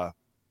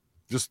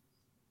 just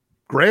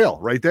Grail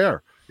right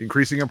there.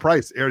 Increasing in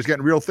price. Air is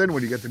getting real thin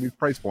when you get to these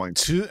price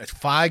points.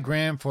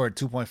 $5,000 for a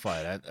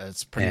 2.5.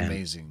 That's pretty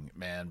amazing,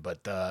 man. But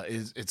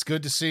it's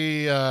good to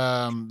see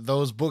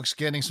those books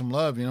getting some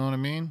love. You know what I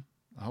mean?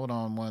 Hold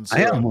on one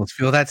second. I almost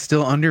feel that's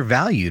still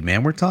undervalued,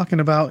 man. We're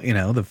talking about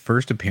the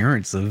first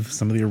appearance of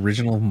some of the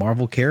original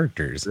Marvel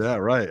characters. Yeah,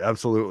 right.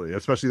 Absolutely,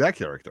 especially that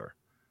character.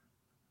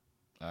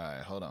 All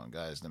right, hold on,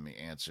 guys. Let me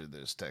answer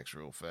this text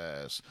real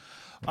fast.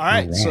 All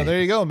right, so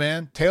there you go,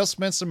 man. Tale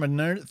Spencer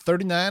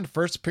 39,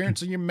 first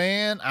appearance of your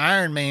man,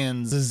 Iron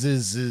Man.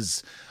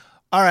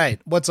 All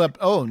right, what's up?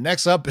 Oh,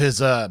 next up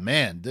is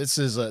man. This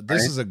is a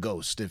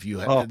ghost. If you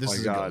have this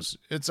is a ghost,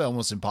 it's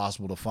almost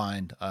impossible to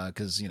find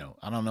because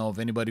I don't know if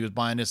anybody was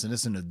buying this, and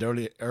this in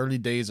the early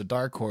days of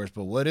Dark Horse.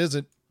 But what is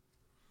it?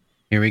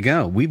 Here we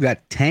go. We've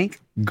got Tank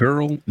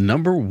Girl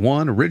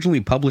 #1, originally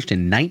published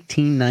in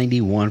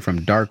 1991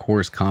 from Dark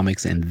Horse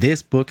Comics, and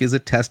this book is a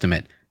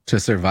testament to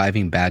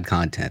surviving bad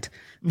content.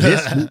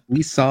 This week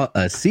we saw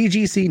a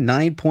CGC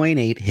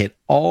 9.8 hit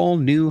all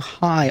new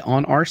high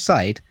on our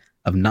site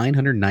of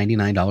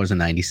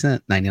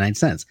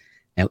 $999.99.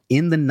 Now,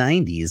 in the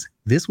 90s,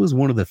 this was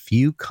one of the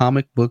few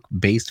comic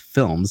book-based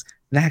films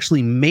that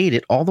actually made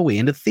it all the way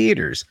into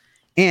theaters.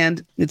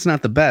 And it's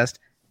not the best.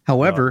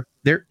 However,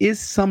 there is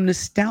some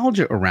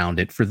nostalgia around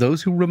it for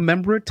those who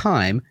remember a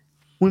time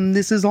when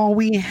this is all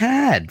we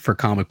had for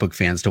comic book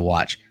fans to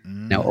watch.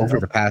 Now, over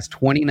the past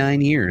 29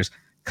 years,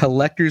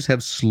 collectors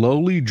have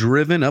slowly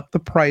driven up the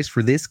price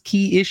for this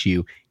key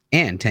issue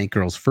and Tank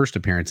Girl's first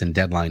appearance in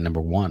Deadline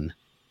 #1.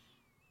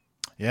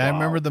 Yeah, I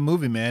remember the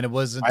movie, man. It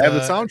wasn't. I have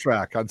the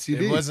soundtrack on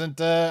CD. It wasn't.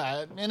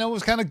 It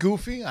was kind of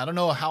goofy. I don't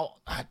know how.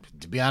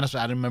 To be honest,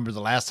 I don't remember the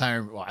last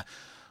time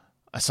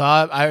I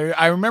saw it.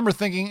 I remember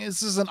thinking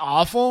this isn't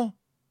awful.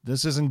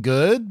 This isn't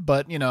good,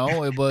 but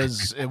it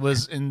was. It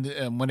was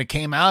when it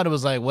came out. It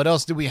was like, what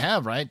else do we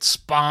have? Right,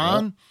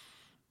 Spawn,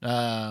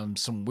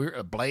 some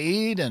weird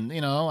Blade, and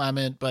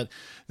but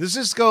this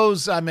just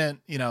goes. And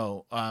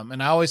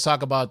I always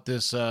talk about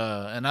this,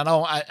 and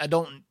I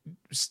don't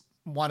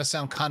want to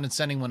sound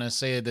condescending when I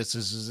say this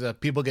is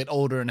people get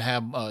older and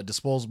have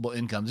disposable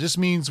incomes. It just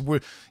means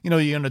you're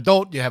an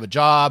adult, you have a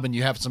job, and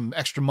you have some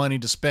extra money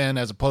to spend,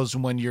 as opposed to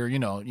when you're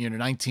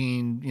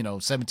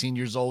 19, 17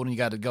 years old and you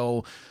got to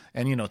go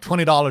and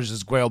 $20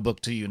 is Grail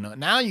book to you.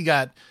 Now you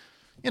got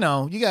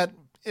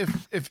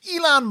if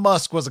Elon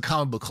Musk was a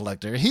comic book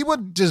collector, he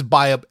would just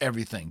buy up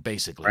everything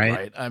basically,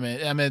 right? I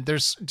mean,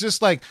 there's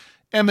just like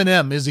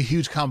Eminem is a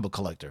huge comic book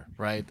collector,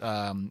 right?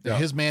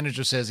 His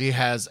manager says he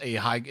has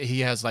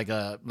like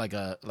a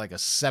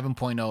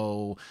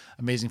 7.0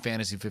 Amazing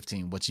Fantasy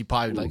 15, which he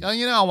probably like,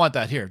 I want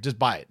that here, just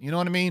buy it. You know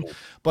what I mean?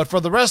 But for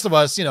the rest of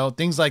us,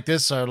 things like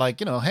this are like,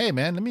 hey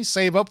man, let me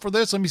save up for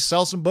this. Let me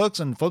sell some books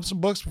and flip some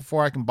books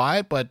before I can buy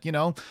it. But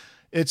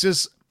it's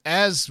just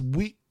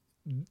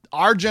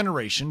our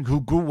generation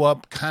who grew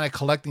up kind of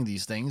collecting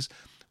these things,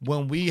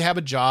 when we have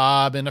a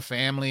job and a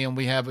family and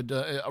we have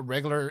a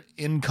regular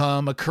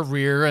income, a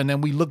career, and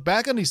then we look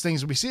back on these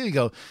things and we see it and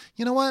go,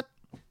 you know what?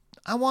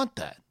 I want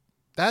that.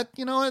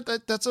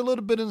 That's a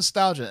little bit of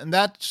nostalgia. And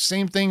that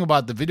same thing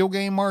about the video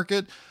game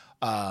market,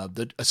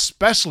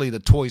 especially the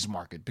toys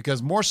market,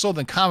 because more so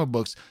than comic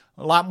books,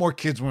 a lot more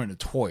kids were into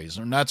toys.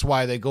 And that's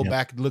why they go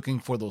back looking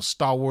for those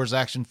Star Wars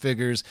action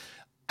figures.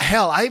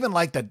 Hell, I even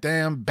like that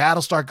damn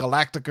Battlestar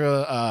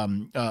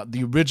Galactica,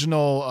 the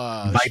original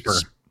Viper.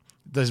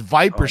 This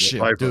Viper ship,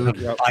 Viper. dude.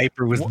 The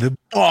Viper was the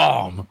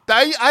bomb.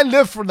 I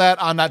lived for that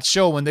on that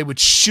show when they would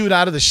shoot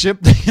out of the ship.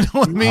 You know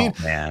what I mean?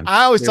 Oh, man.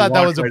 I always They thought that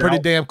walked was a right pretty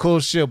out. damn cool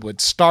ship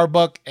with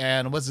Starbuck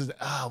and what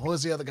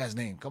was the other guy's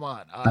name? Come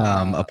on.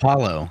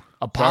 Apollo.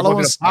 Apollo and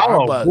Apollo.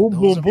 Starbuck. Boom,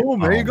 Those boom, are- boom.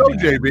 There you oh, go, man.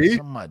 JB. Those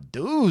are my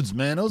dudes,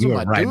 man. Those You are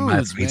are my right in that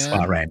dudes, sweet man.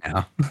 spot right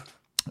now.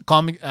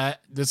 Call me.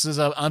 This is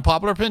an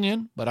unpopular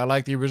opinion, but I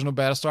like the original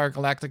Battlestar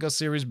Galactica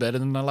series better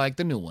than I like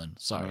the new one.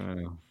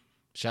 Sorry.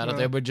 Shout out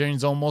to Edward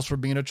James Olmos for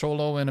being a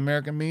cholo in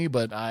American Me,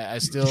 but I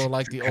still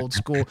like the old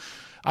school.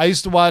 I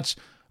used to watch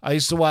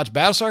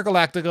Battlestar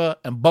Galactica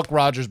and Buck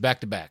Rogers back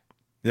to back.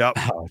 Yep.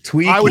 Oh,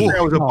 Tweaky. I would say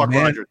I was a Oh, Buck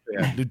man. Rogers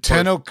fan.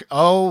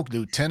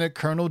 Lieutenant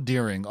Colonel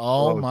Deering.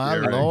 Oh, my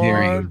Deering.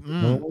 Lord.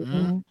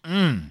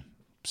 Deering.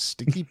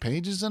 Sticky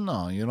pages and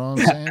all, you know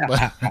what I'm saying?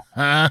 But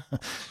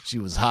she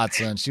was hot,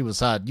 son. She was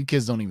hot. You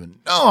kids don't even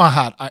know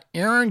how hot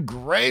Aaron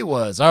Gray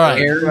was. All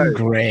right. Aaron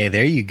Gray.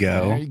 There you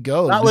There go. you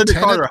go. Not Linda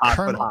Lieutenant Carter hot,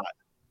 Colonel. but hot.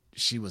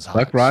 She was hot.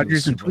 Buck She Rogers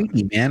was and super hot.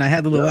 Twiggy, man. I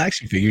had the little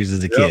action figures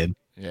as a kid.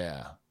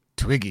 Yeah.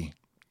 Twiggy.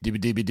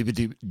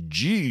 DB.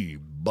 G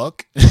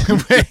Buck.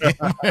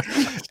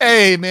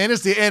 Hey, man,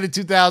 it's the end of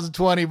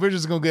 2020. We're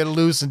just going to get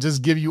loose and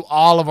just give you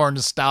all of our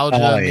nostalgia.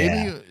 Oh,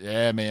 yeah.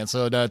 Yeah, man.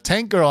 So the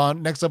Tank Girl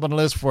next up on the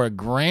list for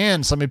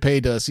 $1,000. Somebody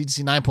paid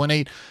CTC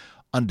 9.8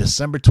 on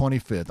December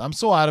 25th. I'm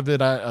so out of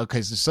it.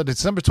 Okay, so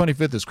December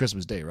 25th is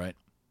Christmas Day, right?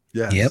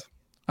 Yes. Yep.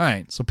 All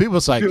right. So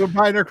people's like, People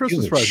buying their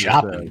Christmas People presents.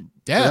 shopping.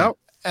 yeah. Yep.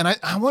 And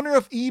I wonder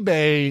if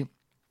eBay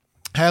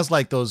has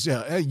like those,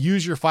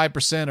 use your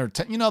 5% or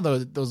 10,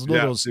 those little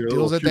Yeah, your deals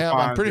little that they have.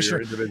 I'm coupons pretty or sure.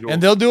 your individual-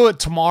 And they'll do it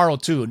tomorrow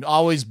too. And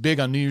always big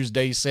on New Year's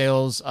Day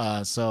sales.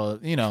 So,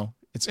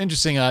 it's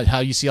interesting how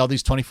you see all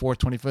these 24th,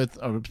 25th,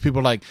 or people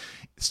are like,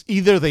 it's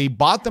either they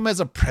bought them as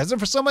a present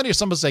for somebody or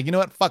somebody's like, you know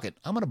what? Fuck it.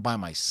 I'm going to buy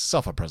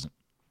myself a present.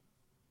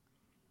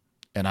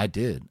 And I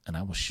did. And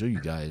I will show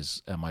you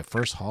guys at my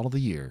first haul of the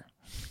year.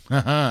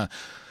 All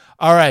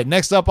right.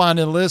 Next up on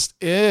the list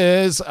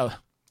is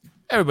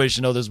everybody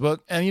should know this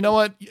book. And you know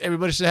what?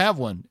 Everybody should have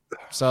one.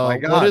 So My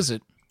God. what is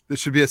it? This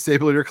should be a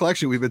staple in your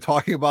collection. We've been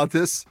talking about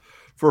this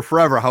for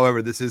forever.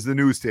 However, this is the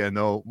newsstand,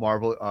 though.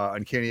 Marvel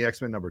Uncanny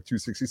X-Men number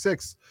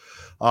 266.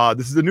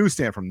 This is the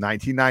newsstand from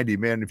 1990.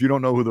 Man, if you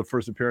don't know who the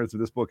first appearance of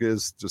this book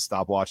is, just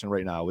stop watching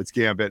right now. It's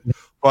Gambit.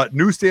 But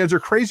newsstands are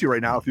crazy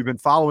right now. If you've been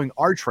following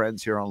our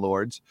trends here on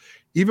Lords,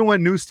 even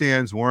when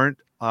newsstands weren't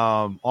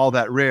all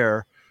that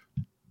rare,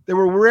 they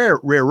were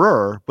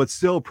rarer, but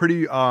still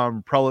pretty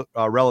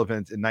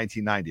relevant in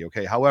 1990.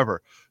 Okay.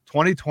 However,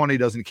 2020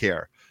 doesn't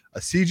care. A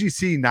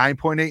CGC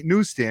 9.8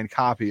 newsstand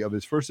copy of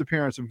his first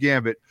appearance of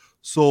Gambit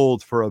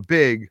sold for a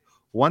big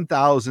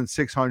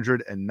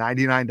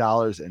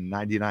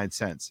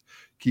 $1,699.99.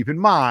 Keep in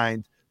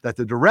mind that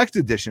the direct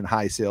edition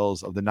high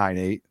sales of the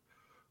 9.8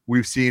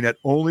 we've seen at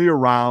only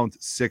around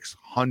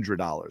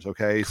 $600.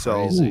 Okay.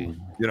 So, Crazy.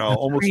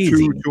 almost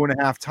crazy.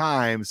 2.5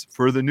 times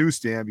for the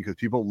newsstand because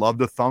people love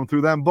to thumb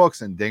through them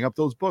books and ding up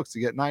those books to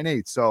get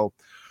 9.8. So,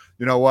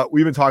 you know what?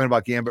 We've been talking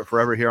about Gambit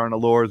forever here on the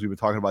Lords. We've been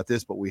talking about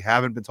this, but we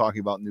haven't been talking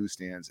about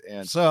newsstands.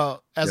 And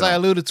So as I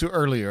alluded to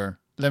earlier,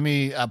 let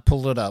me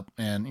pull it up,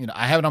 and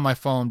I have it on my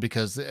phone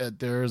because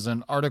there's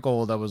an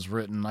article that was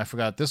written. I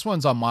forgot. This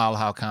one's on Mile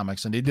High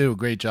Comics, and they do a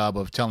great job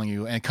of telling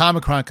you. And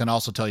Comic Con can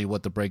also tell you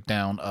what the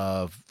breakdown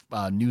of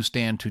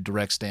newsstand to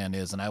direct stand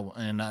is.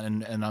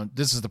 And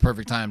this is the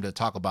perfect time to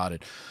talk about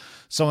it.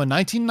 So in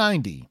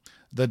 1990,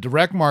 the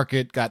direct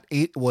market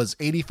was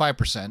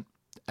 85%.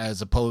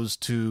 As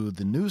opposed to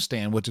the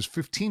newsstand, which is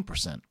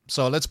 15%.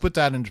 So let's put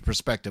that into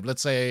perspective.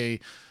 Let's say,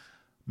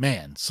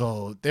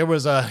 so there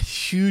was a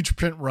huge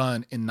print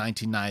run in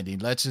 1990.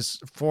 Let's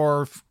just,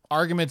 for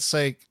argument's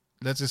sake,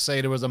 let's just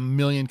say there was 1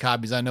 million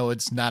copies. I know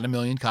it's not 1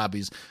 million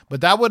copies, but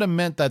that would have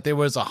meant that there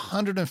was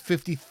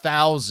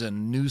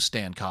 150,000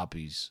 newsstand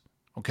copies.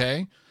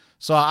 Okay.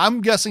 So I'm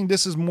guessing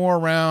this is more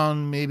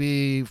around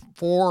maybe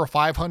 400 or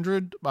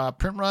 500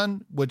 print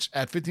run, which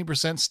at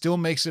 15% still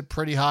makes it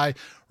pretty high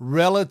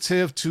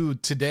relative to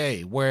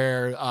today,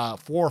 where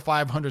 400,000 or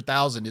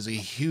 500,000 is a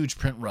huge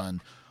print run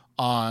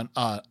on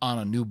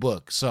a new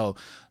book. So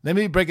let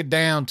me break it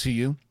down to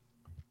you,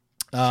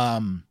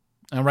 and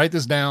write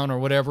this down or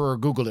whatever, or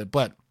Google it.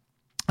 But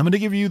I'm going to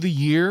give you the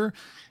year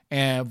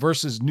and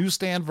versus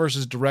newsstand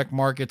versus direct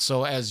market.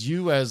 So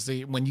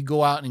when you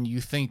go out and you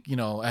think,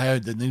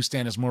 the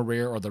newsstand is more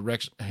rare or the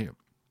rec here.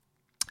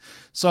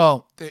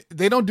 So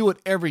they don't do it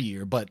every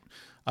year, but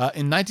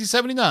in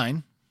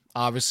 1979,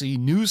 obviously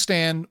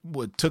newsstand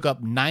took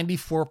up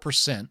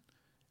 94%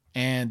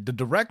 And the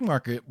direct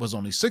market was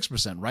only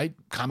 6%, right?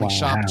 Comic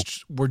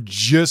shops were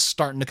just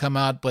starting to come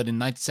out, but in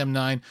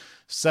 1979,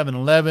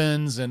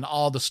 7-Elevens and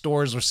all the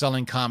stores were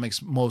selling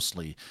comics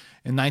mostly.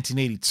 In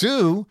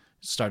 1982,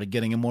 started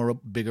getting a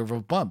bigger of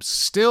a bump.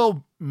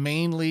 Still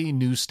mainly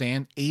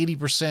newsstand,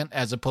 80%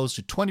 as opposed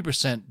to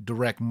 20%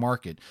 direct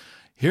market.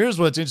 Here's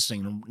what's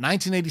interesting.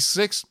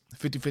 1986,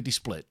 50-50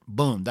 split.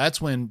 Boom.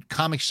 That's when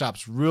comic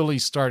shops really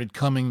started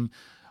coming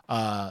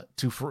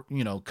to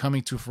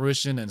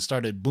fruition and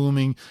started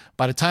booming.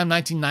 By the time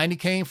 1990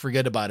 came,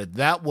 forget about it.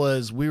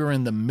 We were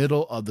in the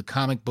middle of the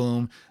comic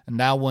boom, and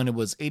now when it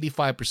was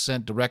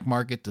 85% direct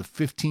market to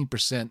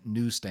 15%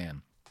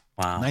 newsstand.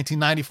 Wow.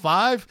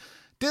 1995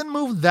 didn't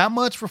move that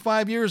much for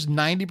 5 years,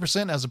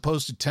 90% as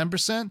opposed to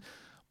 10%.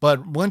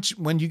 But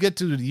when you get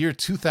to the year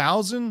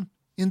 2000,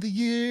 in the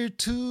year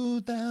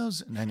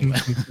 2000, anyway,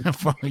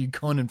 for you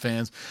Conan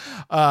fans,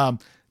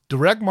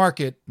 direct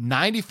market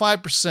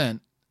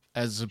 95%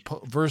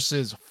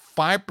 versus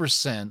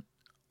 5%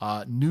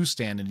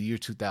 newsstand in the year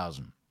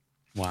 2000.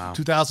 Wow.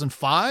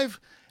 2005,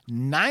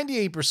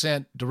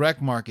 98%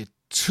 direct market,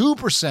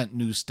 2%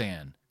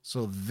 newsstand.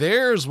 So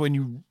there's when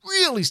you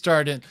really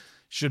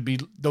should be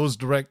those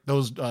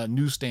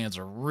newsstands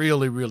are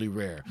really, really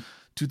rare.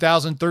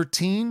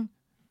 2013,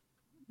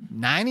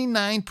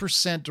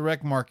 99%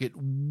 direct market,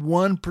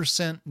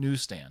 1%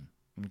 newsstand.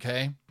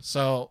 Okay.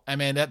 So, I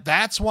mean,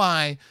 that's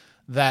why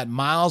that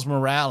Miles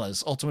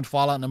Morales Ultimate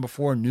Fallout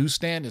 #4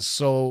 newsstand is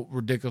so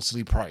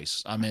ridiculously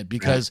priced. I mean,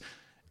 because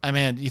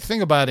you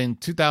think about it, in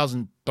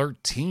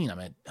 2013,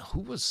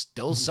 who was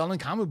still selling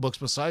comic books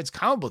besides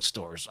comic book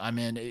stores? I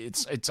mean,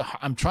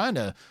 I'm trying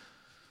to.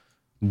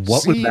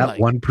 What was that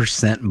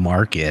 1%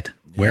 market?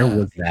 Where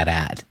was that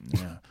at?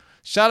 Yeah.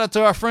 Shout out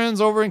to our friends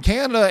over in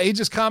Canada,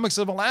 Aegis Comics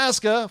of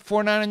Alaska,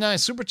 $4.99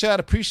 super chat.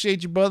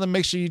 Appreciate you, brother.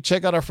 Make sure you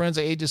check out our friends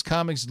at Aegis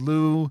Comics,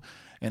 Lou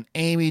and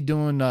Amy,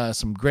 doing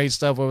some great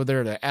stuff over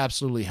there. They're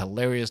absolutely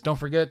hilarious. Don't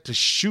forget to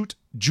shoot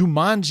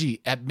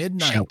Jumanji at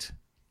midnight.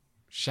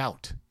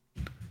 Shout.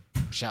 Yeah.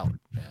 Shout.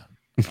 Yeah.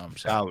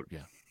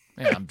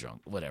 Yeah, I'm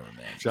drunk. Whatever,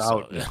 man.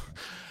 Shout. So,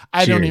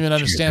 I don't even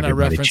understand that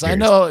reference. Cheers. I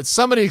know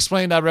somebody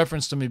explained that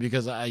reference to me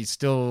because I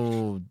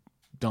still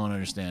don't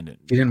understand it.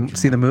 You didn't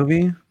see the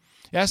movie?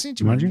 Yeah, I seen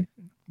Jumanji.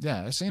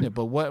 Yeah, I seen it.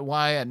 But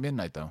why at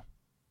midnight though?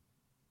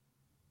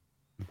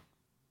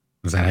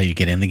 Is that how you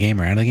get in the game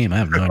or out of the game? I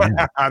have no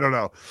idea. I don't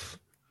know.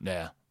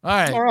 Yeah. All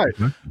right.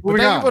 Thank you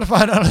for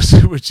finding out on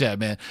super chat,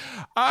 man.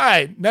 All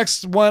right.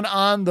 Next one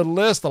on the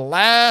list, the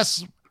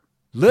last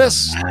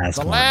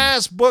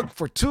book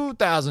for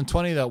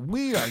 2020 that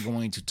we are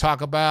going to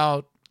talk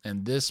about.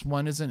 And this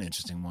one is an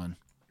interesting one.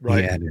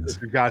 Right. Yeah,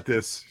 you got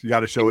this. You got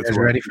to show it to us.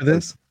 Ready for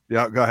this?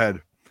 Yeah, go ahead.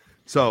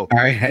 So, all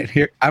right,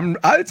 here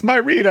it's my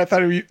read. I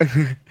thought you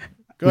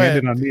go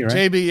ahead on me, right?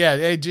 JB, yeah,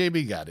 hey,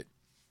 JB got it.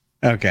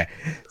 Okay,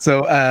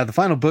 so the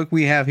final book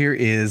we have here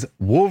is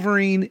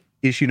Wolverine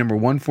issue number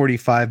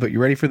 145. But you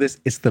ready for this?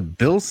 It's the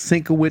Bill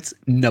Sienkiewicz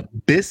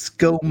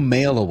Nabisco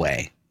Mail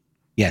Away.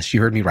 Yes,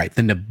 you heard me right.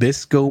 The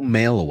Nabisco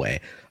Mail Away,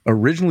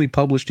 originally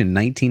published in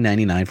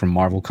 1999 from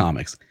Marvel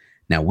Comics.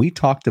 Now, we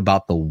talked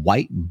about the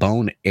White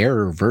Bone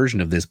Error version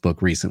of this book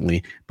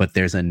recently, but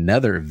there's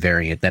another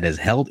variant that has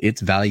held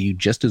its value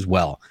just as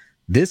well.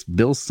 This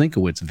Bill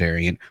Sienkiewicz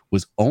variant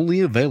was only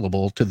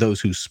available to those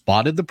who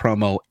spotted the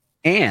promo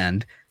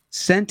and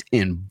sent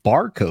in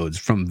barcodes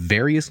from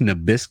various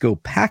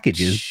Nabisco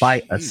packages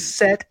by a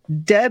set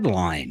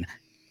deadline.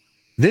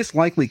 This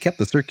likely kept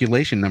the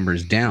circulation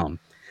numbers down.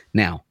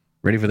 Now,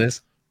 ready for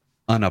this?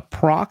 An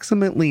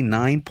approximately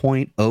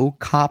 9.0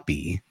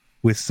 copy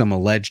with some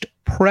alleged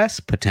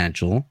press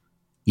potential,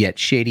 yet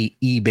shady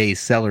eBay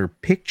seller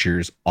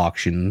pictures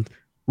auction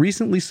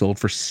recently sold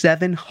for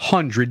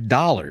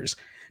 $700.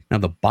 Now,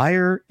 the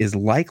buyer is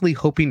likely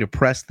hoping to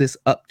press this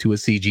up to a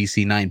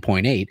CGC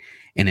 9.8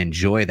 and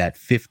enjoy that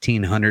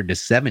 $1,500 to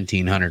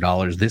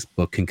 $1,700 this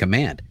book can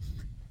command.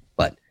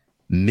 But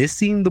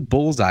missing the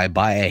bullseye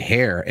by a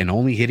hair and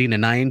only hitting a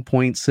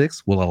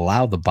 9.6 will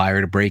allow the buyer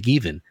to break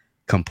even.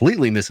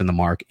 Completely missing the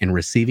mark and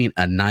receiving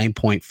a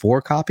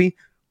 9.4 copy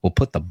will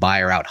put the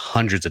buyer out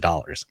hundreds of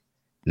dollars.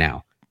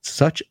 Now,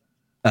 such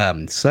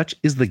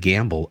is the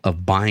gamble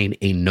of buying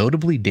a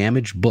notably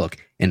damaged book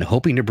and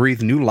hoping to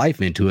breathe new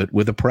life into it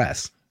with a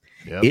press.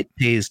 Yep. It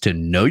pays to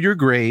know your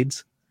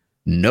grades,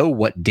 know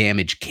what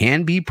damage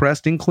can be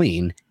pressed and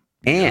clean,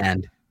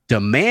 and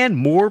demand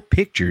more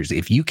pictures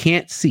if you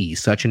can't see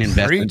such an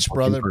investment. Preach,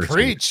 brother.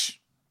 Preach.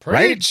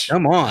 Right?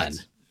 Come on.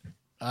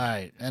 All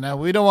right. And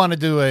we don't want to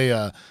do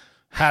a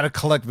how to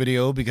collect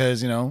video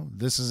because,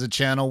 this is a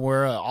channel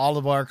where all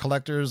of our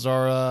collectors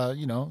are,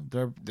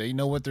 they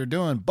know what they're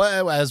doing.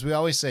 But as we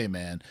always say,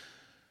 man,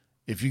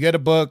 if you get a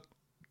book,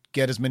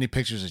 get as many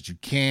pictures as you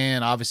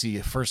can.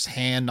 Obviously,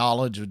 first-hand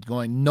knowledge of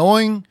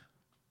knowing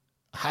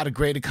how to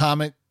grade a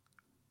comic,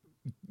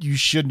 you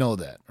should know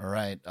that. All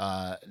right.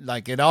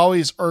 Like it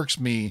always irks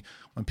me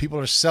when people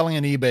are selling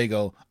on eBay,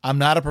 go, I'm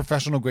not a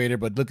professional grader,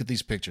 but look at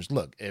these pictures.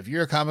 Look, if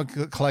you're a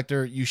comic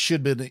collector, you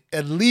should be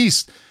at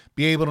least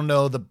be able to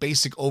know the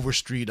basic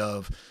overstreet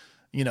of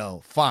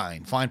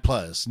fine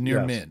plus, near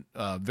Yes. mint,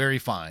 very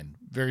fine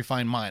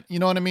mine. You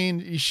know what I mean?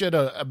 You should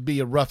be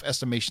a rough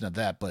estimation of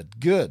that, but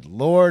good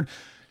Lord,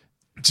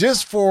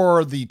 just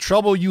for the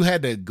trouble you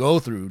had to go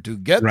through to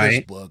get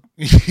this book,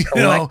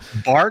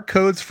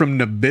 barcodes from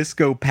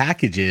Nabisco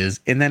packages,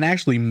 and then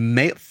actually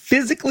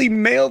physically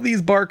mail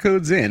these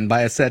barcodes in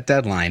by a set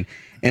deadline,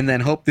 and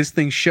then hope this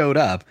thing showed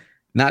up,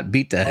 not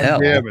beat to hell.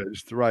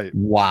 Damaged, right?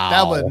 Wow,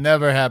 that would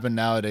never happen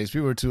nowadays.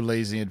 People are too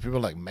lazy, and people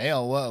are like,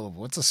 mail. Well,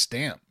 what's a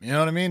stamp? You know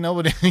what I mean?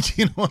 Nobody,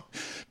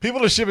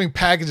 people are shipping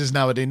packages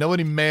nowadays.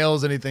 Nobody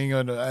mails anything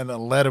on a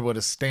letter with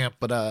a stamp.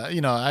 But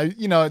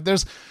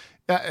there's.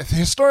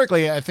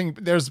 Historically, I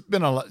think there's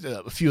been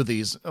a few of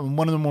these.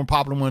 One of the more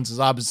popular ones is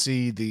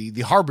obviously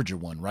the Harbinger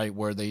one, right?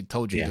 Where they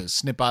told you to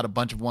snip out a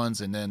bunch of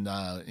ones, and then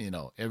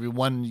every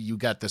one you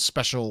got the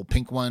special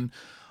pink one.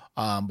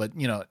 But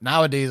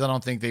nowadays I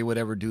don't think they would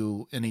ever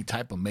do any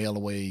type of mail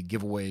away,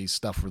 giveaway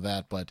stuff for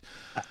that. But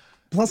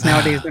plus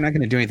nowadays they're not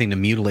going to do anything to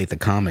mutilate the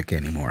comic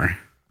anymore.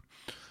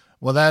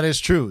 Well, that is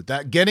true.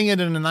 That getting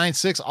it in a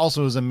 9.6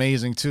 also is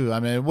amazing too.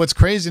 I mean, what's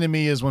crazy to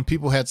me is when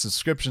people had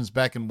subscriptions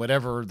back in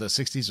whatever the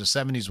 60s or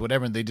 70s,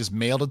 whatever, and they just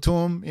mailed it to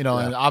them. And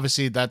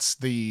obviously that's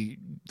the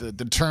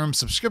term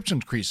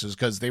subscription creases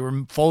because they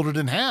were folded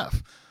in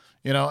half.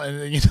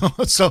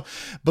 So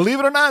believe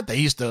it or not, they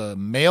used to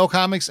mail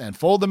comics and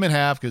fold them in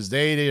half because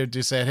they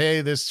just said,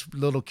 hey, this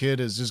little kid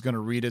is just going to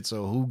read it.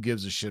 So who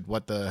gives a shit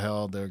what the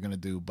hell they're going to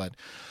do? But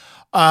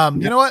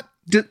you know what?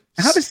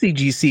 How does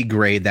CGC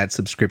grade that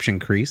subscription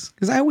crease?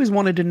 Because I always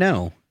wanted to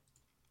know.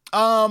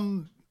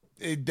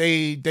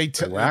 They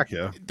whack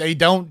you. They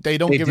don't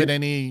give it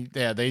any.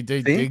 Yeah, they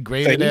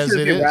grade it as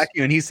it is. Whack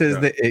you, and he says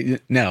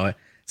that no.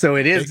 So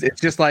it is.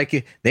 It's just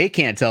like they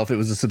can't tell if it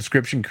was a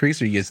subscription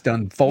crease or you just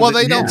done folded. Well,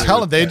 they don't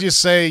tell it. They just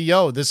say,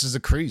 "Yo, this is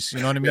a crease." You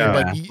know what I mean?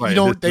 Yeah, but you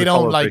don't. They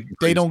don't like.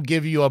 They don't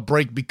give you a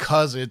break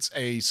because it's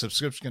a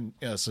subscription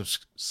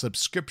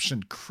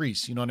subscription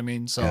crease. You know what I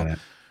mean? So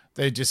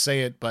they just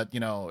say it, but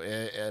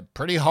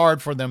pretty hard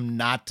for them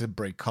not to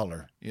break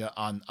color.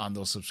 On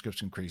those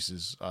subscription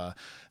creases,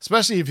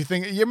 especially if you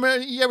think you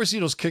ever see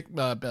those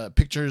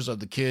pictures of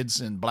the kids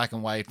in black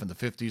and white from the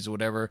 50s or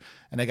whatever,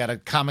 and they got a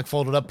comic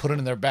folded up, put it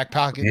in their back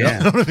pocket. Yeah.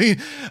 You know what I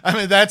mean? I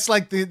mean that's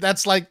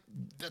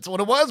what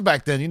it was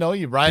back then.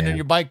 You ride on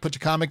your bike, put your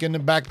comic in the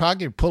back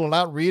pocket, pull it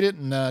out, read it,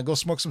 and go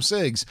smoke some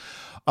cigs.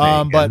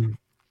 But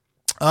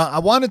I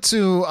wanted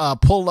to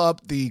pull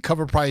up the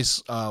Cover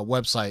Price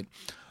website.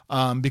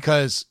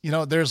 Because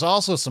there's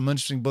also some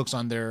interesting books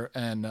on there,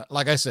 and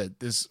like I said,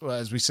 this,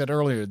 as we said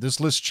earlier, this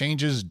list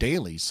changes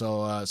daily.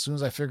 So as soon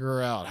as I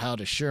figure out how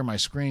to share my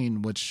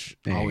screen, which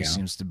always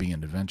seems to be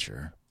an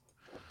adventure.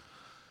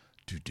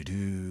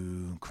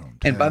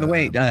 And by the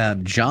way,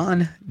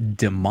 John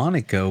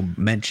DeMonico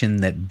mentioned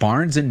that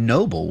Barnes and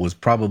Noble was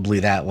probably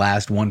that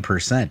last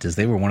 1%, as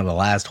they were one of the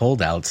last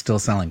holdouts still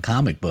selling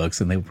comic books,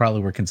 and they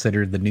probably were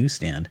considered the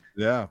newsstand.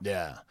 Yeah.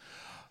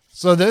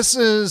 So this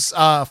is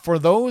for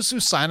those who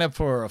sign up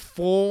for a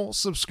full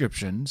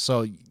subscription.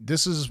 So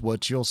this is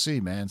what you'll see,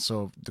 man.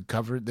 So to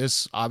cover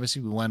this,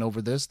 obviously we went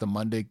over this, the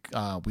Monday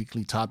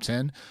weekly top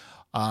 10.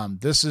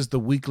 This is the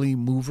weekly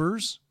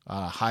movers,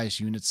 highest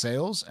unit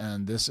sales,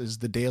 and this is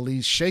the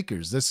daily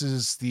shakers. This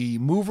is the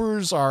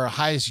movers are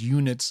highest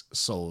units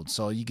sold.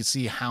 So you can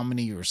see how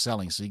many you're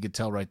selling. So you can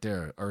tell right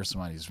there, Earth's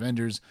Mightiest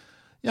Avengers,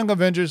 Young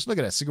Avengers. Look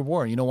at that, Secret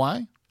War. You know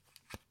why?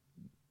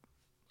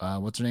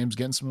 What's her name's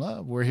getting some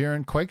love. We're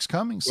hearing Quake's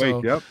coming.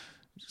 So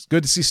it's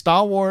good to see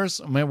Star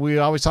Wars. I mean, we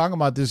always talk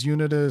about this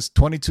unit is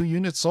 22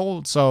 units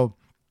sold. So,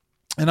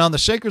 and on the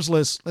Shakers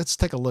list, let's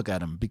take a look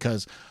at them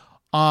because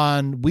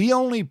we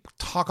only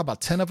talk about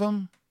 10 of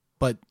them,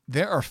 but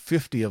there are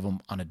 50 of them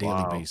on a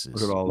daily basis.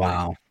 Look at all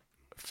wow.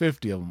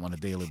 50 of them on a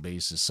daily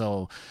basis.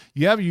 So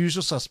you have your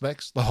usual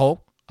suspects, the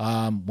Hulk,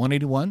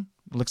 181.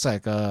 Looks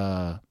like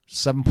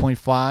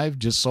 7.5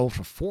 just sold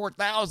for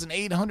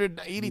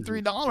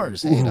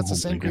 $4,883. Hey, that's the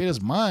same grade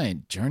as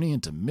mine. Journey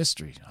into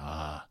Mystery.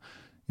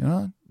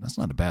 That's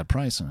not a bad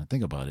price when I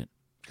think about it.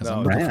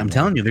 I'm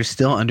telling you, they're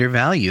still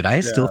undervalued.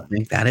 I still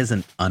think that is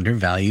an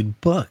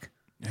undervalued book.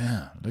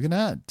 Yeah, look at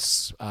that.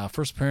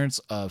 First appearance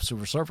of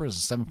Silver Surfer is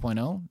a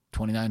 7.0,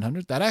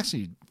 2,900.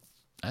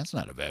 That's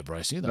not a bad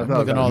price either. I'm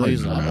looking at all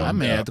these. I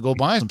may have to go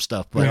buy some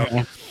stuff. But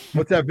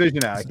what's that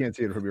vision at? I can't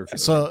see it from your phone.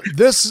 So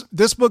this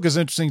book is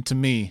interesting to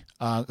me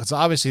because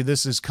obviously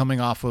this is coming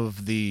off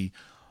of the.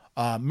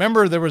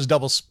 Remember, there was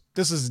double.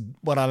 This is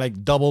what I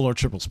like, double or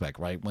triple spec,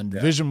 right? When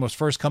Vision was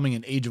first coming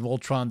in Age of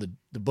Ultron,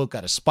 the book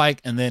got a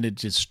spike and then it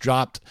just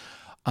dropped.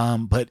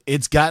 But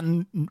it's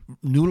gotten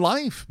new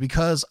life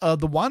because of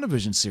the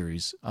WandaVision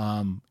series.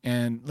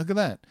 And look at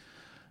that,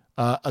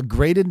 a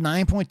graded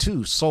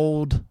 9.2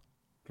 sold.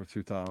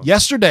 2000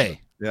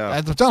 yesterday.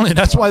 I'm telling you,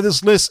 that's why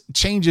this list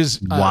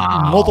changes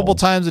multiple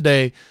times a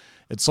day.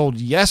 It sold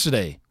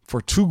yesterday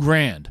for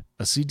 $2,000,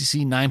 a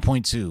CTC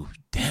 9.2.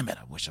 Damn it,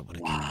 I wish I would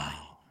have given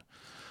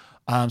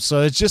it.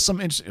 So it's just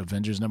some interesting.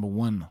 Avengers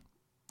 #1.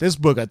 This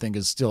book I think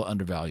is still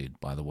undervalued,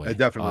 by the way. It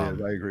definitely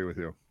is. I agree with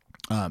you.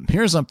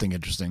 Here's something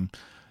interesting.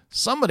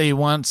 Somebody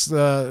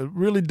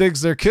really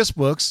digs their Kiss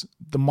books.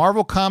 The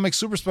Marvel Comics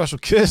Super Special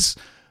Kiss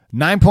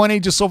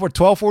 9.8 just sold for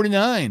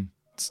 $12.49.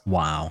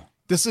 Wow.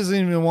 This isn't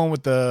even the one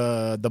with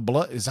the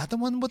blood. Is that the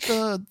one with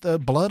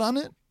the blood on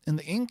it and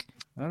the ink?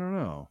 I don't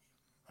know.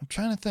 I'm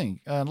trying to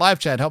think. Live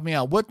chat, help me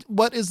out.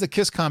 What is the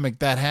Kiss comic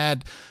that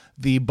had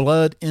the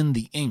blood in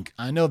the ink?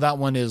 I know that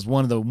one is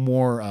one of the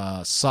more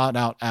sought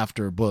out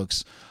after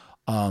books.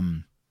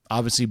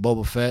 Obviously,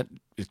 Boba Fett,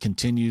 it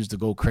continues to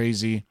go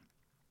crazy.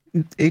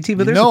 AT,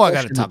 but there's a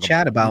question in the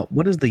chat about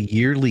what is the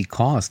yearly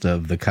cost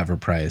of the cover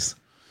price?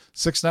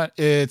 It's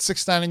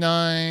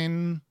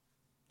 $6.99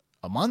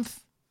 a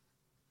month,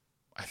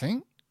 I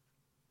think,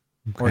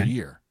 or a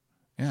year.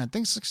 Yeah, I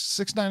think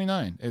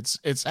 $6.99.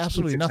 It's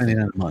absolutely nothing.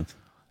 $6.99 a month.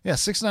 Yeah,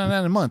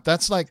 $6.99 a month.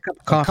 That's like a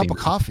cup of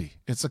coffee.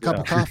 It's a cup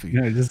of coffee.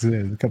 No, just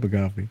a cup of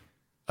coffee.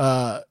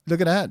 Look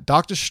at that.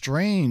 Doctor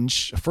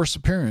Strange, first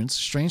appearance,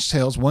 Strange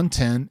Tales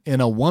 110 in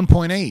a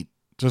 1.8.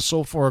 Just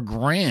sold for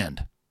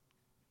 $1,000.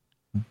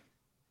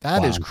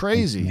 That is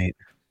crazy.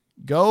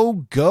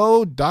 Go,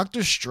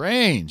 Doctor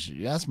Strange.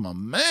 That's my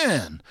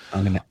man.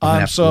 I'm gonna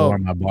have to lower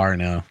my bar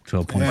now to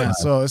a point. Yeah,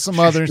 so some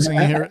other thing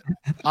here.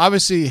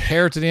 Obviously,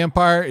 Heir to the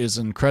Empire is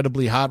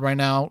incredibly hot right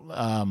now.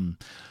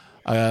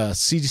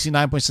 CGC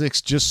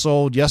 9.6 just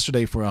sold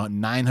yesterday for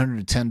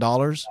 $910.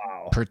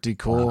 Wow. Pretty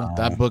cool. Wow.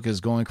 That book is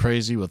going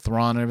crazy with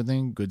Thrawn and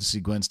everything. Good to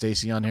see Gwen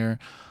Stacy on here.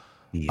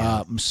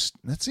 Yeah.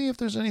 Let's see if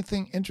there's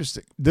anything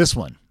interesting. This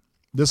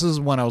is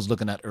one I was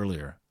looking at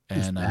earlier,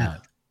 and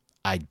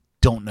I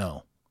don't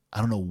know. I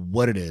don't know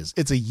what it is.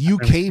 It's a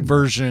UK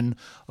version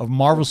of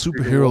Marvel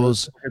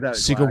Superheroes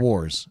Secret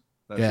Wars.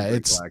 Yeah,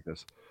 it's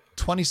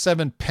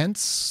 27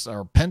 pence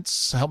or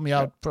pence. Help me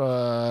out.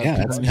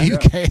 That's in the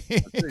UK.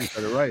 That's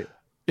right.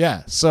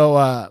 Yeah. So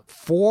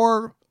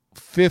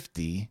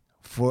 $450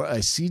 for a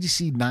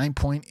CGC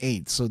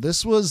 9.8. So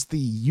this was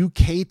the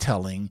UK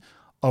telling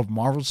of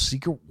Marvel's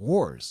Secret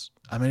Wars.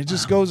 I mean, it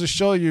just goes to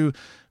show you,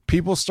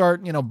 people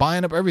start,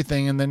 buying up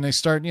everything, and then they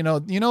start,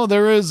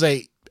 there is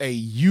a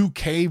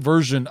UK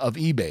version of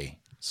eBay.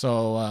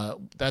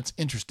 So that's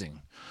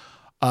interesting.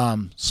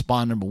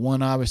 Spawn number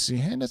 1, obviously.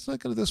 Hey, let's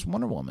look at this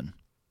Wonder Woman.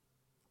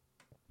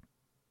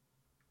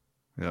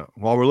 Yeah.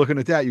 While we're looking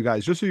at that, you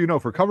guys, just so you know,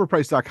 for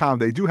coverprice.com,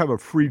 they do have a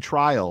free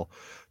trial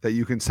that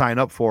you can sign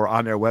up for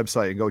on their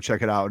website and go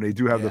check it out. And they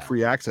do have the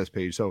free access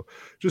page. So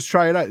just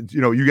try it out.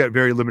 You get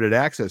very limited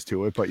access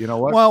to it, but you know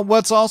what? Well,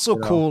 what's also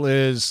cool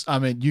is,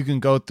 you can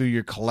go through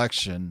your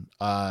collection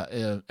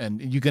and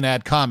you can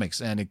add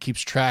comics, and it keeps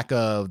track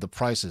of the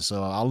prices.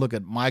 So I'll look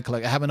at my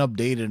collection. I haven't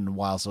updated in a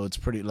while, so it's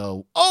pretty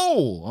low.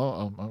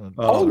 Oh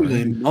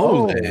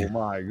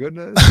my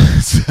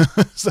goodness.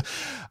 So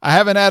I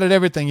haven't added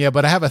everything yet,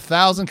 but I have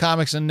 1,000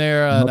 comics in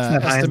there, and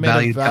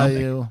estimated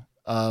value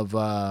of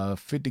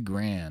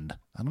 $50,000.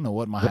 I don't know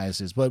what my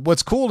highest is, but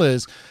what's cool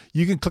is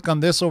you can click on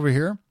this over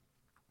here,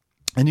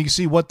 and you can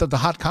see what the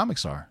hot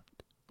comics are,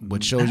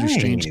 which shows you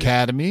Strange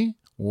Academy,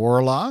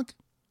 Warlock.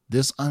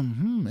 This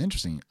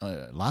interesting.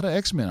 A lot of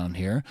X-Men on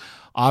here.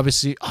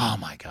 Obviously, oh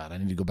my God, I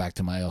need to go back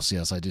to my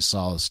LCS. I just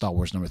saw Star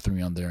Wars number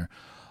 3 on there.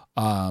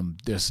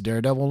 This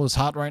Daredevil is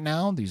hot right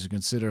now. These are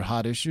considered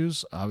hot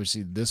issues.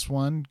 Obviously, this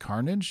one,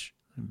 Carnage,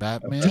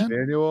 Batman.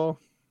 Manual.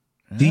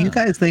 Yeah. Do you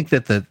guys think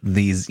that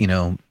these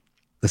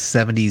the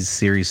 70s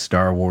series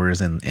Star Wars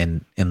and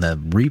the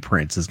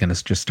reprints is going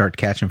to just start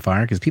catching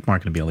fire because people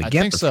aren't going to be able to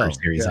get the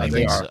first series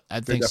anymore? I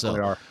think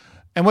so.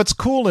 And what's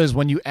cool is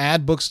when you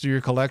add books to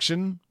your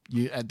collection,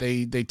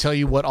 they tell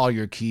you what all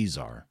your keys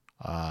are.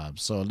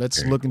 So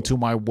let's look into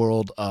my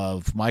world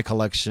of my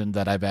collection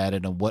that I've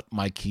added and what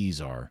my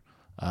keys are.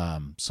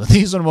 So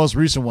these are the most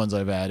recent ones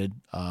I've added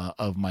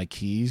of my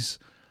keys.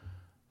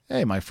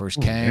 Hey, my first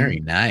Kang.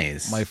 Very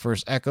nice. My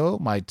first Echo,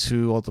 my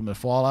 2 Ultimate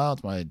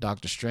Fallouts, my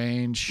Doctor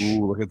Strange.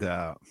 Ooh, look at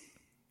that.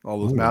 All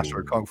those Master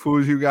of Kung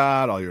Fu's you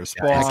got, all your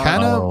Spawn.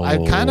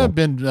 I've kind of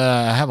been,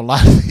 I have a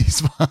lot of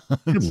these ones.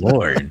 Good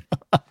Lord.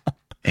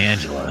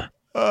 Angela.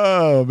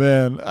 Oh,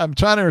 man. I'm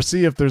trying to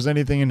see if there's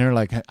anything in here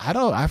like,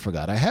 I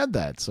forgot I had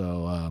that.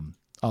 So,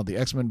 all the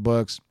X-Men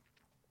books.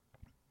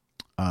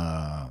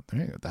 There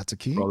you go. That's a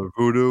key. Brother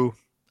Voodoo.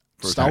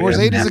 Star Wars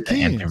 8 is a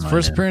key.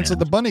 First appearance of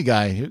the bunny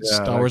guy.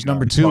 Star Wars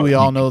number 2, we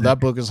all know that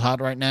book is hot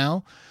right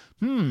now.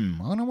 I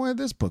don't know why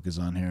this book is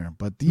on here,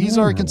 but these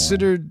are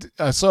considered.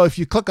 So if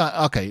you click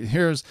on,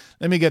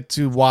 let me get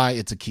to why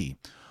it's a key.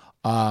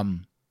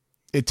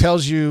 It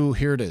tells you,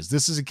 here it is.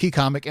 This is a key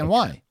comic and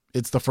why.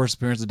 It's the first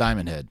appearance of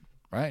Diamond Head,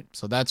 right?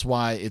 So that's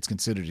why it's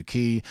considered a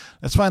key.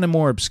 Let's find a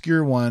more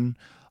obscure one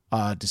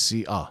to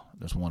see. Oh,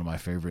 there's one of my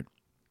favorite.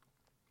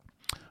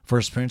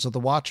 First appearance of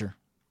the Watcher.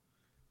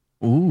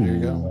 Ooh, there you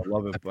go. I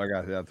love it.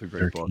 That's a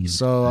great book.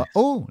 So,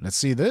 let's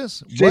see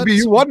this. JB,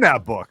 you won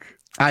that book.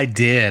 I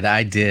did.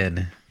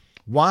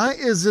 Why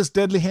is this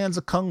Deadly Hands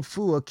of Kung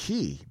Fu a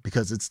key?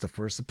 Because it's the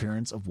first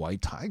appearance of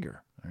White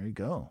Tiger. There you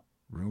go.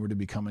 Rumored to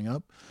be coming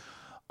up.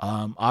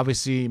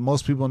 Obviously,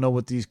 most people know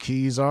what these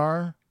keys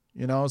are,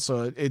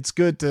 so it's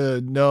good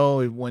to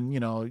know when,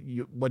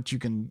 what you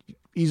can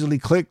easily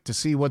click to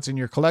see what's in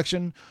your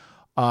collection.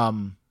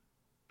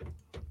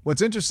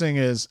 what's interesting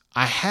is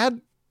I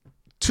had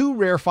 2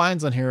 rare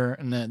finds on here,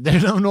 and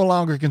they're no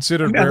longer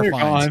considered rare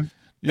finds. Gone.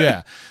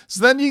 Yeah.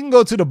 So then you can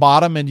go to the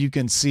bottom and you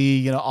can see,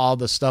 you know, all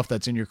the stuff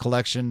that's in your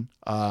collection.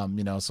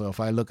 You know, so if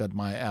I look at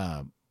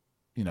my,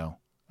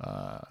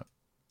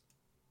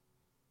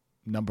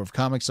 number of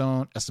comics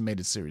owned,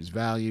 estimated series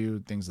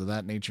value, things of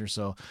that nature.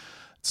 So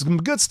some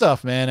good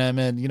stuff, man. I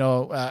mean, you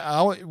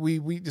know, we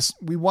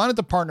wanted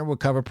to partner with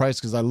Cover Price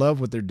because I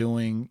love what they're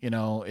doing. You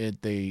know,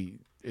 you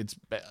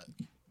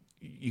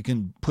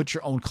can put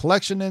your own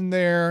collection in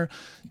there.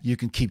 You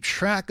can keep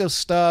track of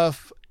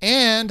stuff.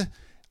 And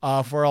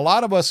for a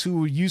lot of us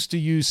who used to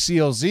use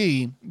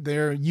CLZ,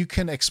 there you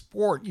can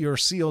export your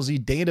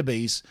CLZ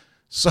database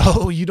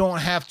so you don't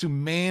have to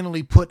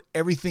manually put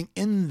everything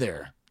in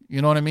there. You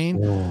know what I mean?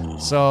 Whoa.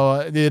 So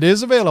it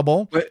is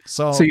available.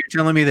 So you're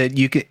telling me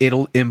that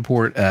it'll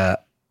import,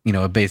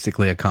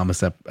 basically a comma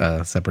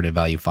separated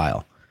value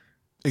file.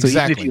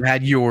 Exactly.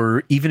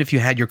 So even if you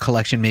had your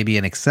collection maybe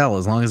in Excel,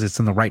 as long as it's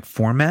in the right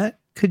format,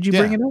 could you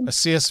bring it in? A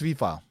CSV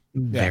file.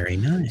 Very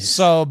nice.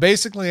 So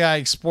basically I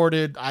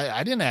exported,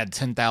 I didn't add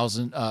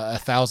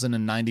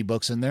 1,090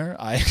 books in there.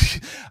 I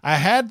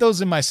had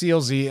those in my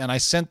CLZ and I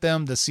sent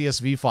them the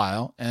CSV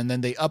file and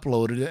then they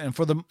uploaded it. And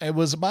it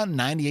was about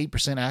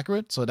 98%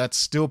 accurate. So that's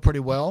still pretty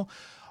well.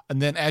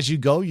 And then as you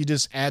go, you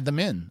just add them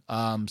in.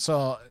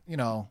 So, you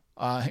know,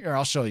 here,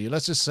 I'll show you.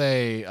 Let's just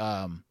say,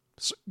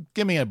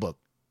 give me a book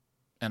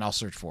and I'll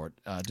search for it.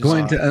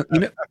 X-Men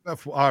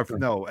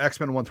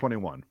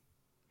 121.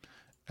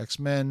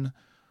 X-Men.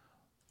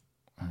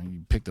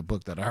 You picked a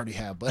book that I already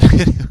have, but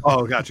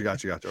oh, gotcha.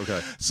 Okay.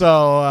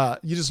 So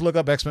you just look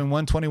up X-Men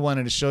 121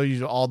 and it shows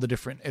you all the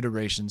different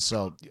iterations.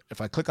 So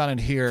if I click on it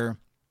here,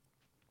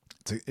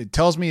 it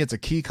tells me it's a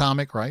key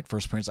comic, right?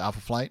 First appearance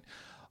Alpha Flight.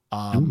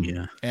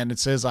 And it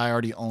says I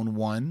already own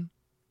one,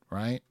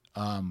 right?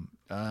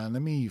 Let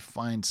me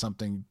find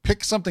something.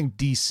 Pick something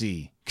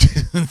DC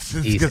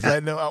because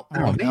I know I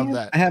have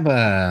that. I have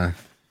a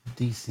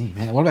DC,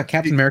 man. What about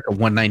Captain America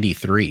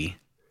 193?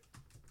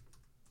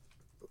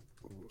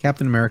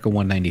 Captain America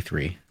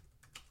 193.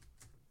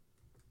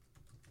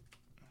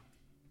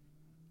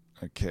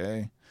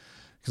 Okay.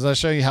 Because I'll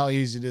show you how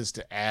easy it is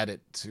to add it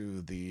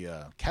to the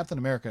Captain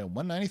America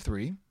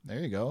 193. There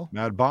you go.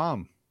 Mad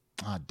Bomb.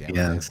 Ah, damn it.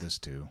 I have this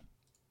too.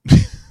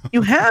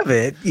 You have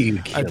it?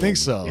 I think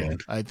so.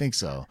 I think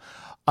so.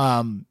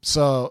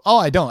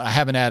 I don't. I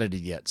haven't added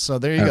it yet. So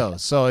there you go.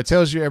 So it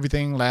tells you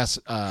everything. Last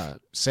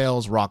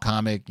sales, raw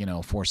comic,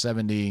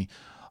 470.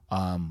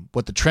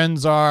 What the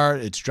trends are,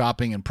 it's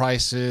dropping in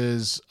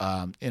prices.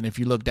 And if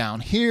you look down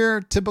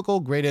here, typical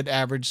graded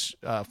average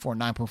for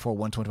 9.4,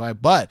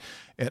 125, but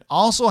it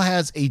also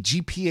has a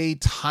GPA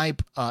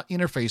type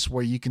interface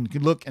where you can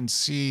look and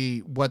see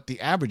what the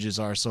averages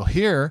are. So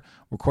here,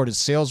 recorded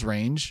sales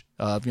range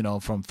of,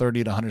 from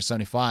 30 to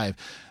 175,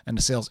 and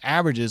the sales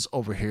averages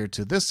over here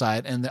to this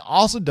side. And it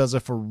also does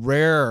it for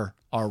rare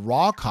or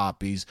raw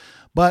copies.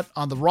 But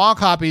on the raw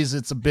copies,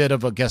 it's a bit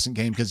of a guessing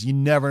game because you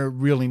never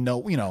really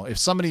know. If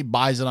somebody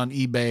buys it on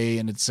eBay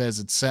and it says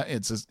it's a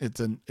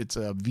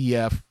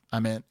VF, I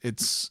mean,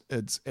 it's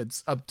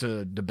up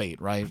to debate,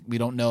 right? We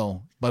don't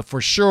know, but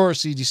for sure,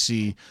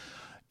 CGC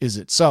is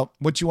it. So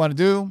what you want to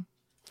do?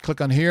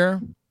 Click on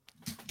here,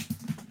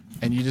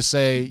 and you just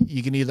say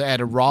you can either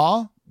add a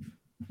raw,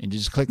 and you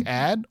just click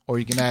add, or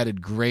you can add it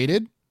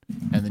graded,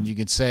 and then you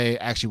can say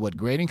actually what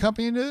grading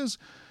company it is.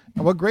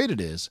 And what grade it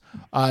is.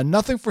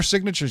 Nothing for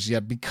signatures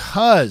yet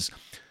because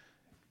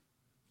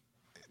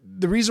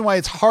the reason why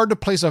it's hard to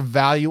place a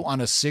value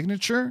on a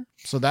signature,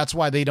 so that's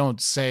why they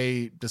don't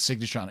say the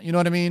signature on it. You know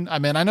what I mean? I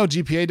mean, I know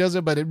GPA does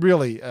it, but it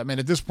really,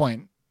 at this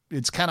point,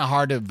 it's kind of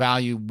hard to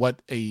value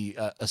what a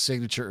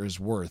signature is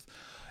worth.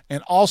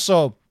 And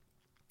also,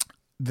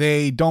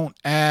 they don't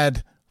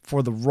add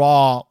for the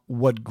raw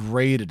what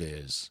grade it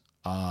is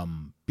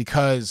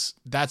because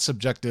that's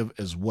subjective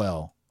as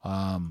well.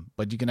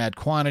 But you can add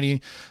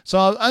quantity.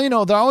 So,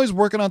 they're always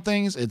working on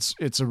things.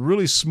 It's a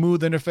really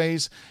smooth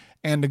interface.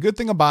 And the good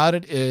thing about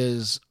it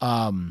is,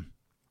 and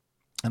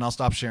I'll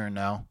stop sharing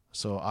now.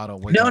 So Otto,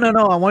 wait. No.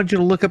 I wanted you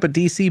to look up a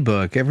DC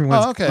book.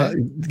 Everyone's okay.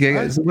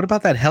 What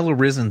about that Hell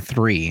Arisen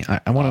 3?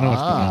 I want to know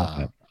what's going on with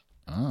that.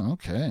 Oh,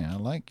 okay. I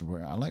like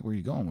where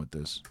you're going with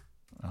this.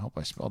 I hope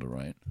I spelled it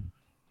right.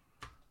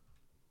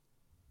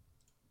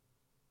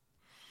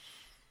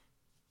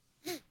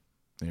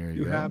 There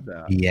you go. Have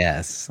that.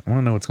 Yes. I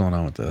want to know what's going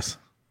on with this.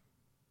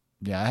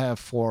 Yeah, I have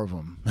 4 of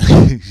them.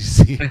 You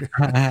see,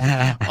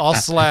 all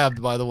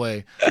slabbed, by the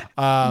way.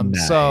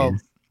 Nice.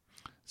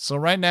 So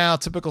right now,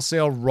 typical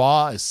sale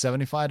raw is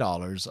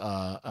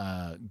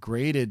 $75.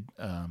 Graded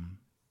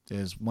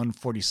is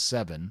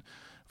 $147.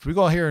 If we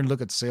go here and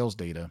look at sales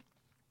data,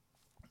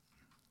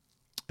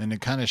 and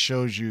it kind of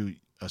shows you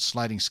a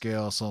sliding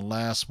scale. So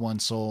last one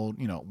sold,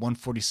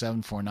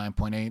 147 for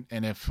 9.8.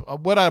 And if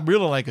what I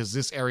really like is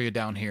this area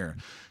down here,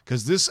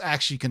 because this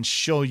actually can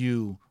show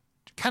you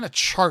kind of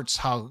charts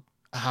how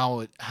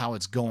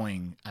it's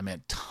going. I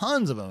mean,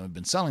 tons of them have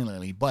been selling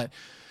lately, but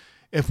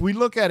if we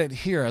look at it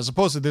here, as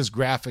opposed to this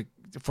graphic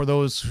for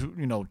those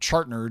who,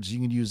 chart nerds, you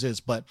can use this.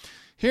 But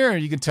here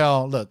you can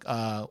tell, look,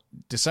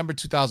 December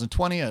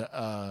 2020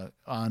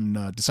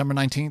 on December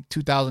 19th,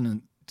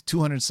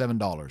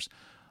 $2,207.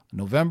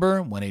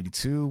 November,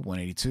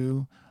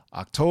 182.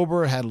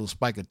 October had a little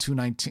spike of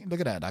 219. Look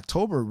at that.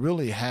 October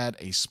really had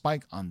a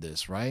spike on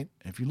this, right?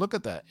 If you look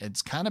at that,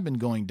 it's kind of been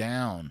going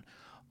down.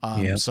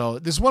 So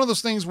this is one of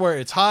those things where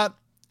it's hot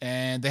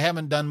and they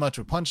haven't done much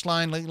with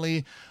Punchline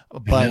lately.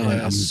 But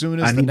as soon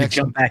as the next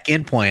jump back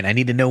in point, I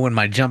need to know when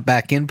my jump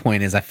back in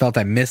point is. I felt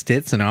I missed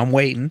it, so now I'm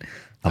waiting.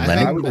 I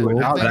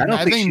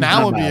think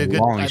now would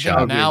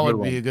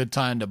be a good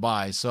time to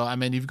buy. So I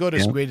mean, if you go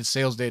to graded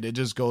sales data, it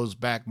just goes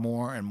back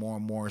more and more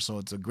and more. So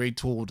it's a great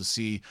tool to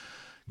see,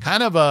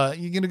 kind of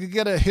you're gonna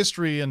get a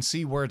history and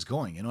see where it's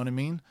going. You know what I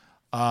mean?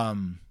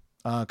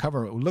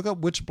 Cover. Look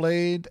up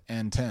Witchblade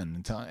and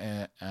 10.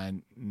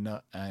 And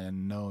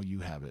know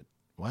you have it.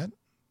 What?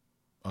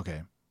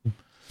 Okay.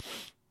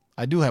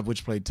 I do have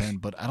Witchblade 10,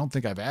 but I don't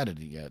think I've added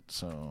it yet.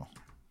 So.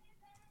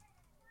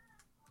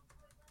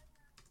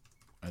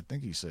 I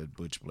think he said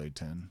Witchblade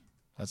 10.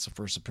 That's the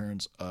first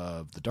appearance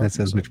of the Darkness.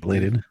 That says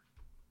Witchbladed.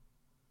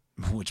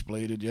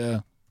 Witchbladed, yeah.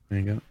 There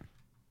you go.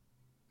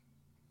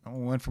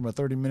 We went from a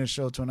 30-minute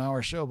show to an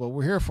hour show, but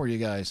we're here for you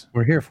guys.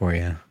 We're here for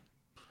you.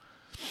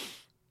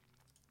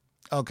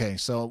 Okay,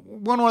 so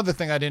one other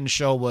thing I didn't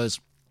show was,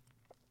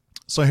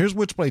 so here's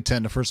Witchblade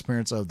 10, the first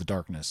appearance of the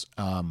Darkness.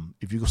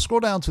 If you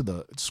scroll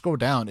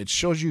down, it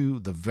shows you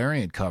the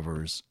variant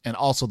covers and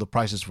also the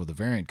prices for the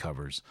variant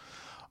covers.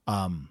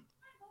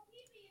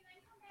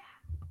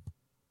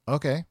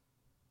 Okay.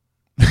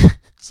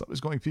 Somebody's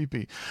going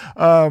pee-pee.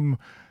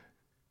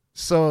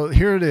 So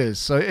here it is.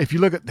 So if you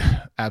look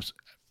at,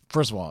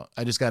 first of all,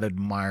 I just got to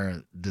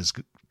admire this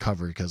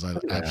cover because I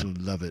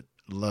absolutely love it.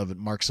 Love it.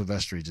 Mark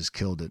Silvestri just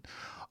killed it.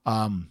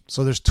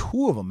 So there's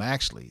two of them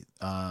actually.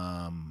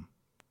 And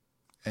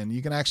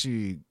you can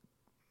actually,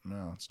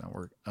 no, it's not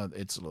working.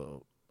 It's a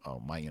little,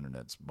 my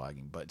internet's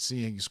bugging, but see,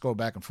 you scroll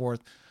back and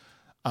forth.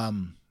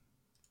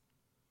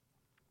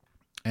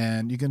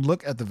 And you can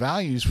look at the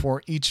values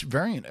for each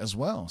variant as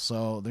well.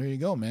 So there you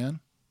go,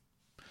 man.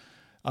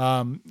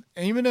 And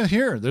even in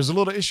here, there's a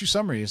little issue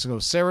summary. So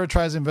Sarah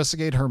tries to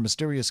investigate her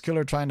mysterious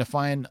killer, trying to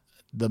find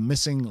the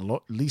missing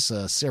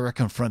Lisa. Sarah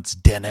confronts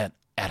Dennett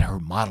at her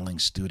modeling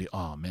studio.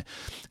 Oh, man.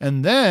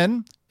 And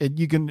then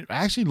you can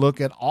actually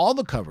look at all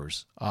the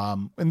covers.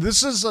 And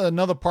this is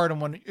another part of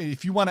when,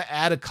 if you want to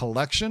add a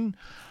collection,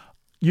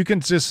 you can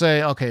just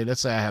say, okay,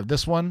 let's say I have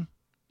this one.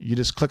 You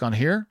just click on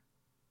here.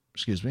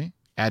 Excuse me.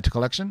 Add to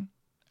collection,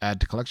 add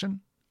to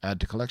collection, add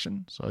to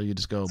collection. So you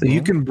just go. So boom.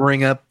 You can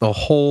bring up the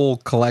whole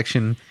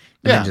collection.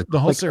 And just the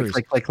whole series.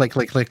 Click.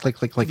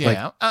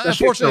 Yeah.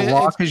 Unfortunately,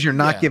 raw because you're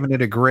not giving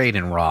it a grade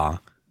in raw.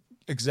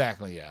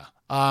 Exactly. Yeah.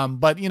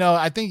 But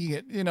I think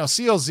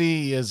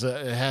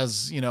CLZ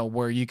has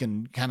where you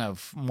can kind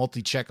of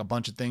multi-check a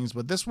bunch of things,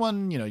 but this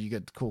one, you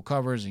get cool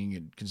covers and you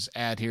can just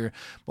add here.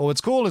 But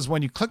what's cool is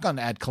when you click on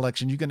add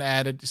collection, you can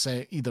add it,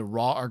 say either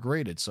raw or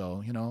graded.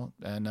 So,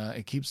 and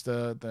it keeps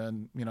the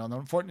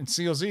important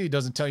CLZ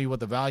doesn't tell you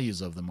what the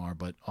values of them are,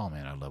 but oh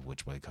man, I love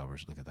Witchblade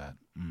covers. Look at that.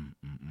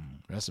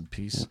 Rest in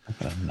peace.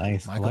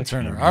 Nice. Michael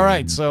Turner. All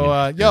right. So,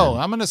 I'm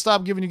going to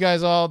stop giving you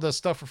guys all the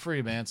stuff for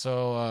free, man.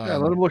 So, let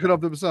them look it up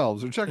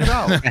themselves or check it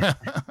out.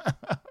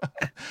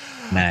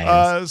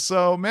 Nice.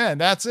 So man,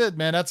 that's it,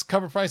 man. That's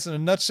Cover Price in a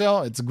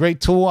nutshell. It's a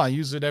great tool. I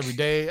use it every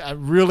day.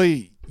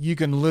 You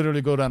can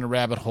literally go down a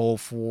rabbit hole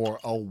for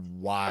a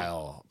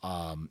while,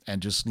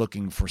 and just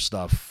looking for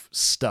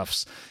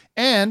stuffs.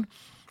 And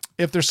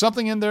if there's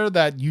something in there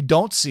that you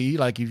don't see,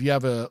 like if you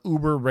have a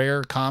uber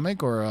rare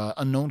comic or a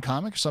unknown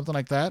comic or something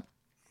like that,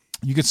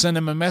 you could send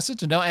them a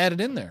message and they'll add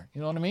it in there. You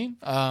know what I mean?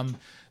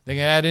 They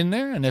can add in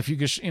there, and if you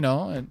could,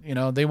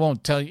 they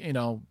won't tell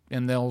you,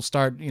 and they'll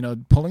start,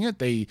 pulling it.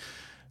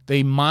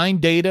 They mine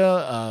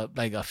data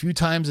like a few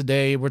times a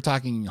day. We're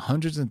talking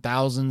hundreds and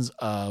thousands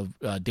of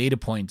data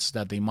points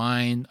that they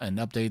mine and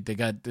update. They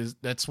got this.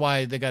 That's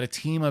why they got a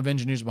team of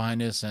engineers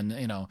behind this, and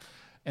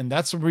and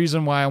that's the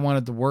reason why I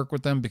wanted to work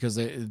with them, because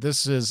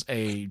this is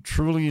a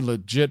truly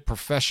legit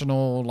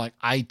professional like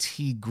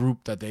IT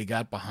group that they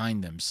got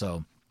behind them.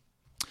 So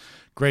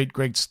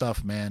great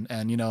stuff, man.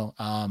 And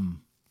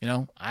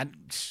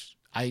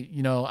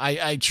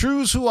I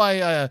choose who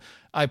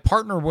I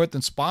partner with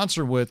and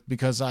sponsor with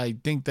because I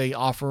think they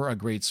offer a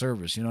great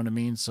service. You know what I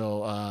mean?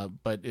 So,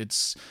 but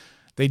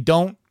they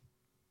don't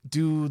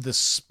do the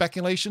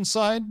speculation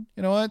side.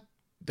 You know what?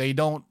 They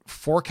don't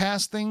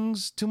forecast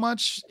things too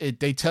much.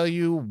 They tell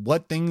you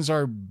what things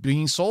are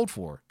being sold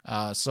for.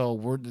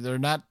 So they're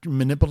not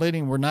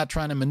manipulating. We're not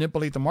trying to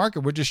manipulate the market.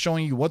 We're just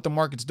showing you what the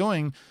market's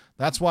doing.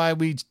 That's why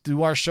we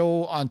do our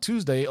show on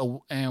Tuesday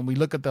and we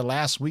look at the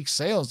last week's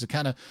sales to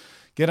kind of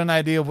get an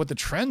idea of what the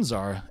trends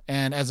are.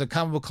 And as a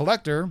comic book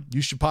collector,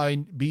 you should probably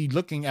be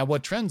looking at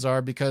what trends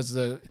are, because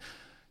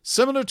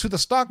similar to the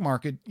stock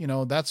market,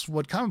 that's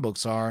what comic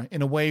books are,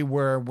 in a way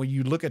where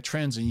you look at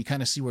trends and you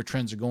kind of see where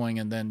trends are going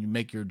and then you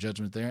make your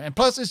judgment there. And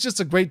plus it's just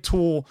a great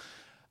tool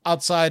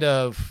outside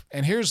of,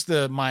 and here's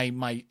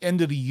my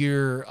end of the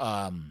year,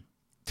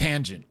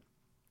 tangent.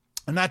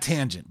 Not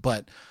tangent,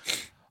 but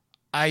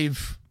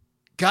I've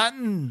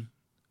gotten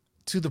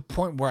to the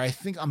point where I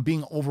think I'm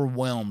being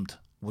overwhelmed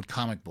with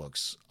comic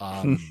books.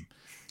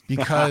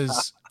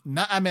 Because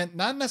not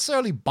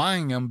necessarily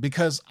buying them,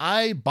 because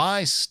I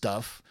buy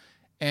stuff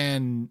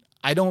and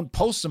I don't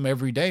post them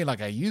every day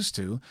like I used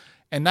to.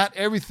 And not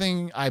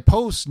everything I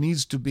post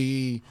needs to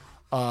be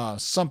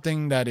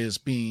something that is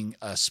being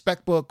a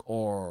spec book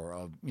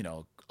or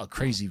a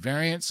crazy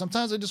variant.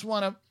 Sometimes I just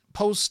want to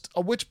post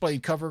a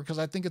Witchblade cover because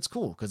I think it's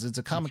cool, because it's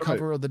a comic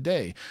cover of the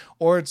day,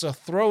 or it's a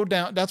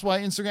throwdown. That's why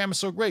Instagram is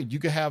so great. You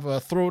could have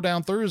a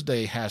Throwdown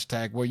Thursday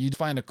hashtag where you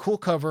find a cool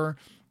cover.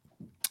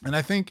 And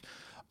I think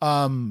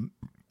I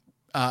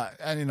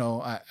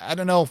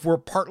don't know if we're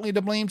partly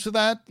to blame to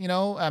that.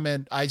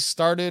 I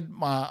started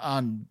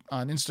on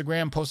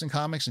Instagram posting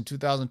comics in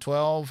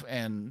 2012,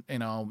 and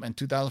in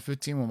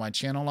 2015 when my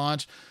channel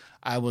launched,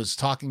 I was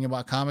talking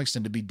about comics,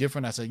 and to be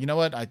different, I said, you know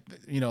what,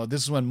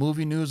 this is when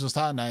movie news was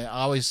hot, and I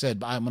always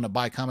said I'm going to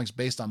buy comics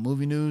based on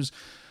movie news.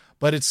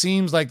 But it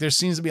seems like there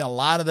seems to be a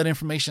lot of that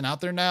information out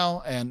there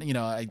now, and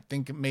I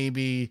think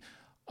maybe.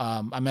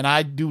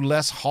 I do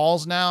less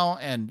hauls now,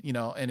 and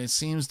it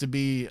seems to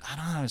be, I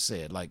don't know how to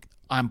say it. Like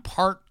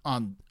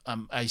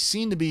I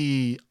seem to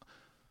be,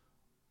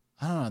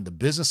 I don't know, the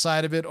business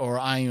side of it, or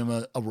I am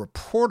a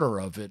reporter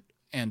of it.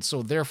 And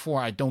so therefore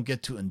I don't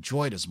get to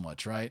enjoy it as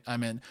much. Right.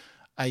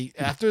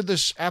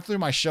 After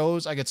my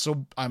shows, I get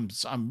I'm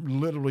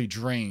literally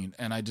drained,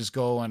 and I just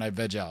go and I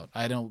veg out.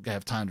 I don't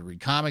have time to read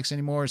comics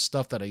anymore. It's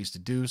stuff that I used to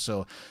do.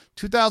 So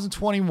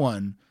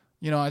 2021,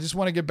 I just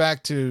want to get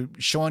back to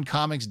showing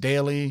comics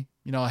daily.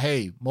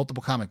 Hey,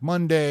 Multiple Comic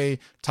Monday,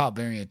 Top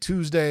Variant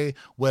Tuesday,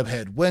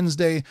 Webhead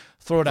Wednesday,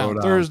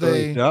 Throwdown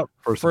Thursday,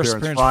 First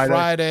Appearance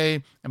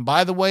Friday. And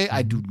by the way,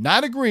 I do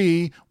not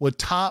agree with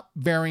Top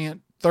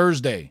Variant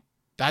Thursday.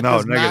 That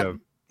does negative.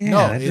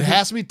 It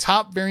has to be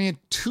Top Variant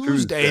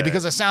Tuesday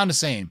because they sound the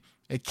same.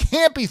 It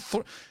can't be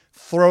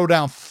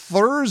Throwdown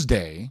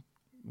Thursday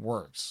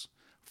works.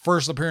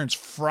 First Appearance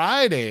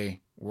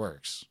Friday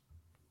works.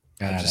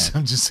 I'm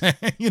just saying,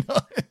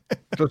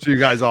 Just so you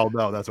guys all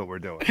know, that's what we're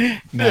doing.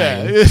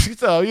 Nice. Yeah.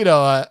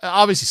 So,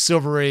 obviously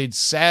Silver Age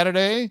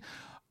Saturday,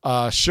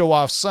 Show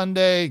Off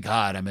Sunday.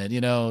 God,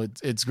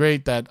 it's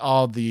great that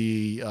all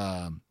the,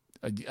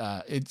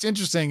 it's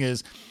interesting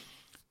is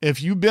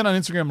if you've been on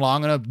Instagram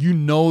long enough,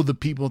 the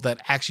people that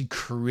actually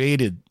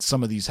created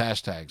some of these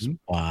hashtags.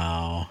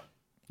 Wow.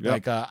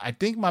 Like, I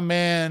think my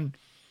man,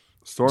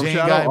 Storm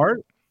Shadow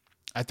Art.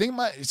 I think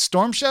my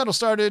Storm Shadow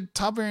started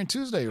Top Variant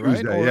Tuesday,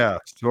 right? Yeah,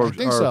 I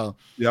think so.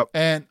 Yep.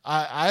 And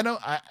I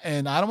don't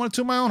want to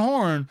toot my own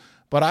horn,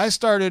 but I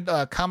started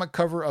comic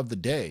cover of the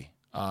day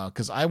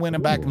because I went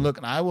back and looked,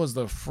 and I was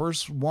the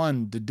first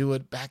one to do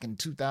it back in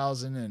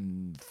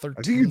 2013.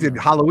 I think you did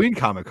Halloween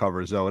comic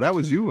covers though. That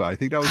was you. I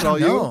think that was all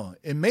you.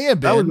 It may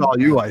have been. That was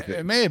all you. I think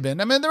it may have been.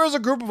 There was a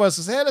group of us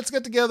that said, "Hey, let's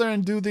get together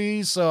and do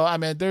these." So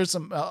there's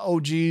some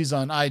OGs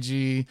on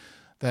IG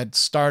that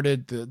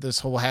started this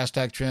whole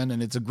hashtag trend,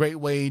 and it's a great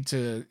way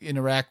to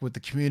interact with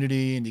the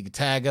community, and you can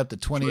tag up to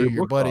 20 of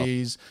your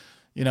buddies,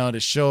 to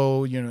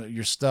show,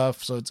 your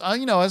stuff. So it's,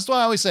 that's why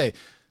I always say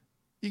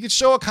you could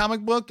show a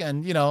comic book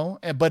and,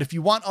 but if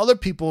you want other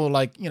people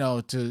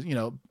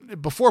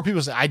before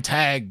people say I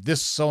tag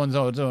this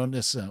so-and-so doing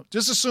this,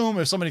 just assume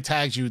if somebody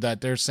tags you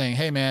that they're saying,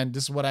 hey man,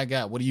 this is what I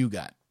got. What do you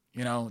got?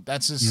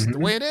 That's just the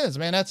way it is,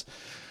 man. That's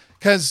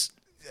because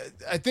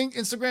I think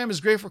Instagram is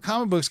great for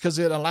comic books because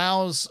it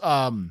allows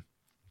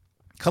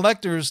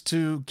collectors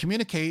to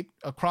communicate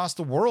across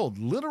the world,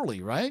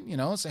 literally, right?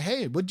 Say,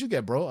 hey, what'd you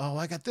get, bro? Oh,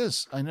 I got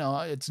this. I know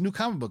it's new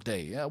comic book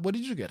day. Yeah, what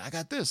did you get? I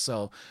got this.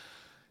 So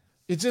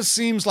it just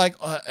seems like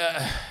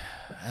I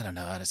don't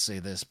know how to say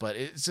this, but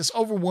it's just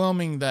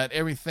overwhelming that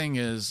everything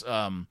is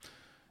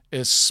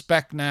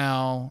spec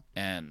now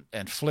and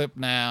flip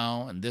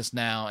now and this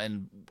now,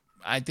 and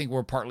I think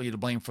we're partly to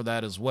blame for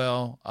that as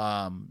well.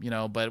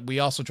 But we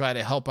also try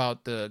to help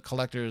out the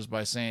collectors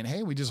by saying,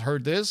 hey, we just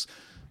heard this,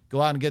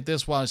 go out and get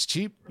this while it's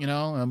cheap,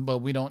 but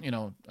we don't,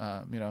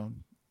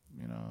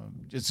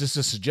 it's just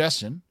a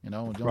suggestion,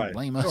 don't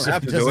blame us. Don't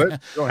have to do it.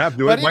 Don't have to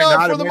do it.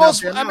 But for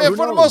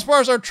the most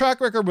part, our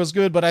track record was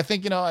good, but I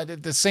think,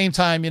 at the same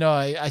time,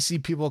 I see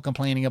people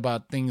complaining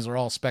about things are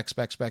all spec,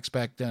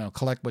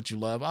 collect what you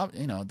love.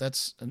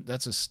 That's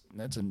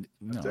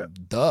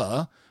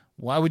duh.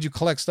 Why would you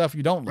collect stuff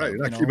you don't love? Right,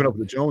 you're not keeping up with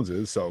the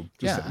Joneses, so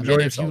just enjoy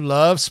yourself. If you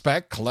love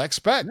spec, collect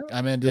spec.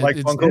 Yeah. You like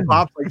Funko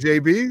Pops like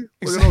JB?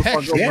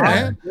 Exactly.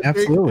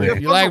 Absolutely.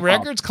 If you like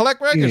records, collect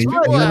records.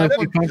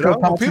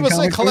 People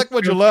say collect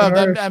what you love.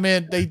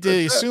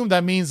 They assume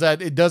that means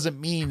that it doesn't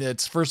mean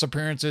it's first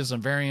appearances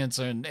and variants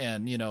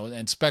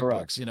and spec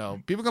books.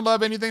 People can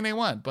love anything they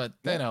want, but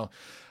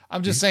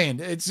I'm just saying,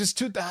 it's just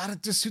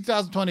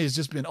 2020 has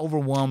just been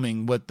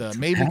overwhelming with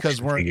maybe because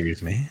we're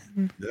figures, man.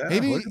 Yeah,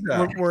 maybe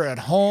we're at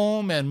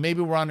home and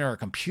maybe we're on our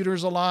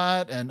computers a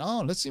lot. And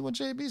let's see what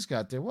JB's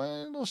got there. Well,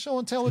 a little show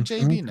and tell with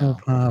JB now.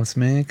 Pops,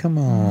 man, come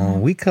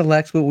on, we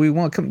collect what we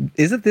want.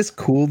 Isn't this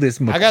cool? This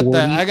McCourty?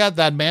 I got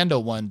that Mando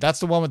one.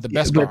 That's the one with the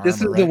best. But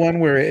this is the one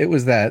where it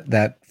was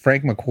that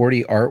Frank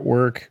McCourty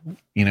artwork.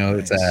 You know,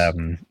 nice.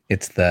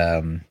 It's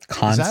the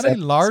concept. Is that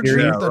a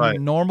larger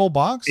than normal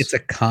box? It's a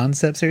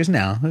concept series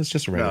now. It's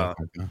just a regular.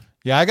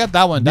 Yeah, I got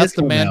that one. That's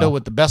the Mando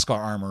with the Beskar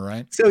armor,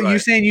 right? So you're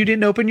saying you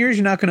didn't open yours?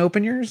 You're not going to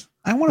open yours?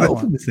 I want to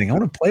open this thing. I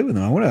want to play with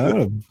them. I want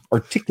to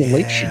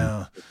articulation.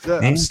 Yeah.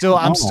 I'm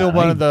still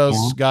one of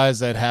those guys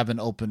that haven't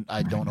opened.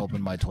 I don't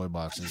open my toy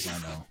boxes. I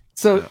know.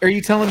 So are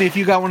you telling me if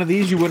you got one of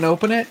these, you wouldn't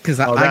open it? Because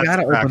I got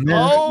to open this.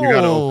 Oh. You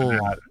got to open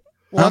that.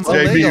 Well, that's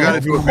JB, you got to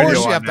do a video. Of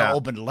course, you have to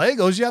open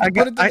Legos. You have to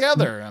put it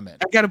together. I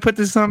got to put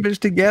this son of a bitch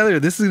together.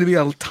 This is going to be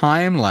a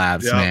time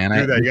lapse, man.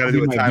 You got to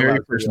do a time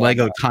lapse. First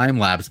Lego time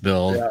lapse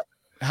build. Yeah.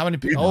 How many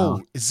people?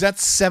 Oh, is that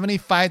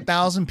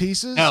 75,000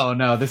 pieces?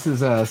 No, this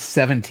is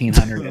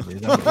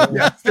 1,700.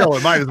 Yeah, still,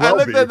 it might as well. I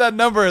looked at that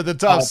number at the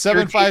top,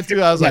 752.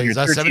 I was like, is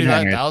that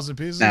 75,000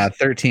 pieces? No,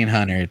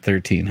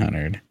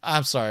 1,300.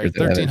 I'm sorry,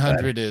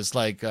 1,300 is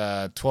like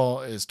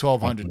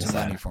 1,200 too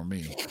many for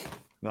me.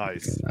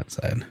 Nice. That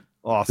side.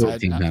 Awesome.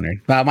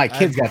 1,300. Well, my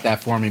kids got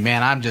that for me,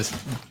 man. I'm just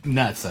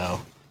nuts.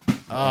 So.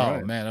 Oh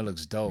man, that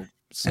looks dope.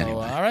 So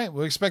all right,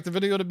 we expect the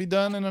video to be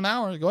done in an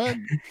hour. Go ahead.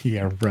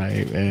 Yeah,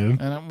 right, man.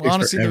 And I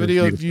want to see the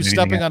video of you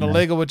stepping on a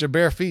Lego with your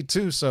bare feet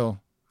too. So.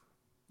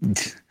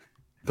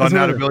 Done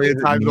that a million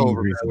times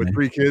over. Man. With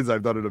 3 kids,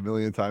 I've done it a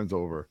million times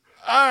over.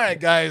 All right,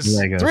 guys.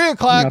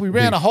 3:00. We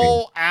ran a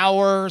whole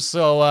hour,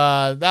 so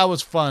that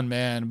was fun,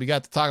 man. We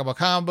got to talk about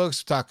comic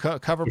books, talk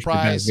cover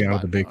price,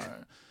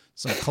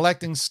 some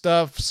collecting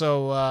stuff.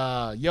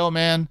 So, yo,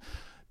 man,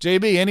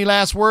 JB, any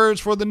last words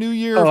for the new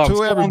year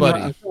to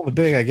everybody?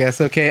 Big, I guess.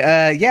 Okay.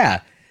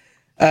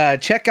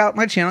 Check out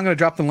my channel. I'm going to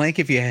drop the link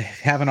if you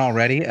haven't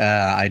already.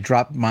 I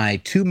dropped my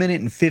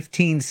 2-minute and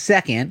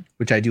 15-second,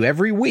 which I do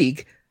every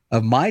week,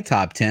 of my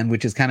top 10,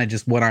 which is kind of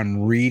just what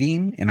I'm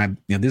reading. And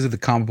these are the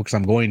comic books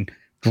I'm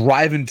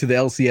driving to the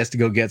LCS to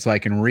go get so I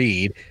can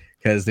read,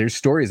 because there's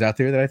stories out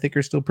there that I think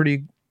are still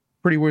pretty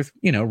worth,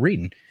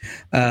 reading.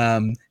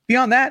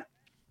 Beyond that,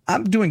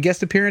 I'm doing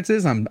guest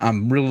appearances.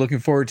 I'm really looking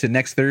forward to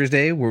next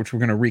Thursday, which we're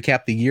going to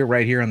recap the year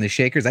right here on the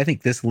Shakers. I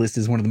think this list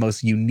is one of the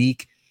most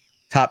unique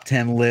top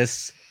 10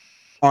 lists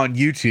on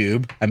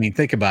YouTube. I mean,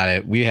 think about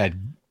it. We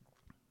had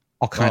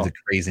all kinds of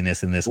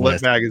craziness in this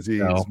list.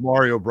 Magazines,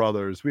 Mario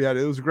Brothers.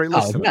 It was a great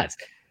list. Nuts.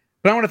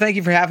 But I want to thank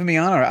you for having me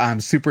on.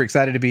 I'm super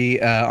excited to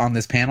be on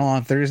this panel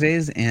on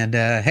Thursdays. And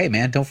hey,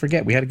 man, don't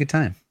forget, we had a good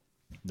time.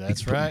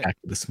 That's right.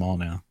 Back to the small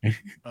now.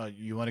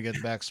 You want to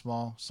get back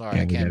small?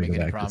 Sorry, I can't make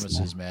any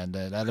promises, man.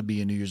 That'll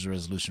be a New Year's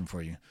resolution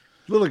for you.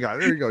 Little guy,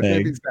 there you go.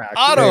 JB's back.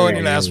 Otto,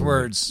 any last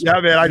words? Yeah,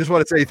 man. I just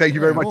want to say thank you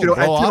very much.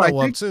 Otto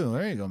up too.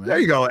 There you go, man. There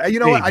you go. And you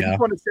know what? I just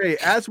want to say,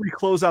 as we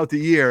close out the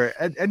year,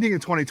 ending in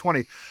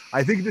 2020,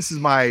 I think this is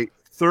my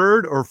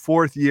 3rd or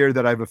 4th year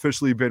that I've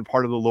officially been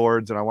part of the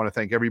Lords, and I want to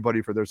thank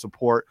everybody for their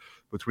support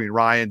between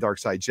Ryan,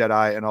 Darkside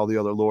Jedi, and all the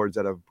other Lords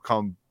that have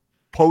come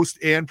post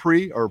and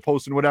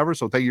and whatever.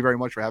 So thank you very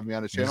much for having me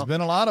on the channel. There's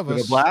been a lot of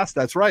us. A blast.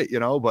 That's right.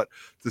 But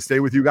to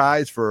stay with you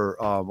guys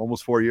for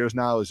almost 4 years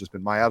now has just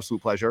been my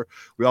absolute pleasure.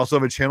 We also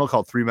have a channel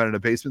called 3 Men in a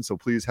Basement. So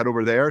please head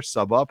over there,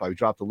 sub up. I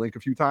dropped the link a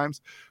few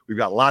times. We've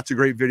got lots of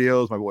great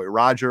videos. My boy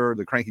Roger,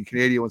 the Cranky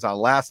Canadian, was on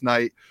last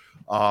night,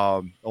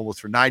 almost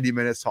for 90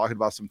 minutes talking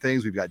about some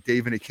things. We've got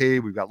Dave in a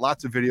Cave. We've got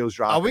lots of videos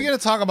dropping. Are we going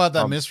to talk about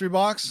that mystery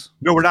box?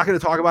 No, we're not going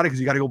to talk about it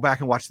because you got to go back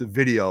and watch the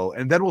video,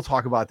 and then we'll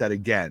talk about that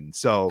again.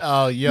 So,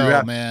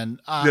 man,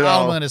 all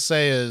I'm going to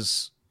say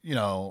is,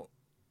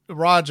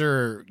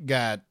 Roger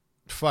got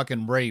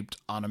fucking raped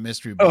on a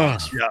mystery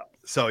box. Yeah.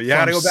 So you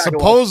got to go back.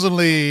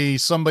 Supposedly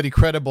somebody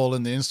credible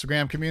in the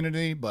Instagram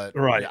community, but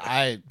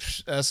right.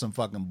 That's some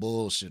fucking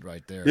bullshit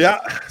right there. Yeah.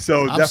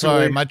 So I'm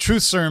sorry, my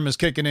truth serum is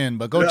kicking in,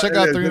 but go check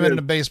out 3 Men in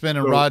the Basement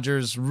and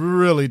Roger's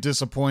really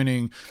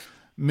disappointing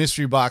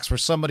mystery box for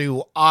somebody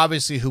who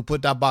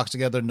put that box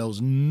together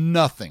knows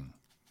nothing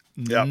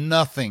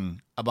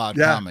about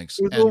comics.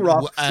 It was a little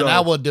rough, and I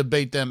will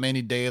debate them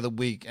any day of the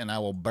week, and I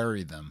will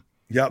bury them.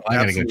 Yep, I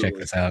gotta go check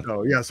this out.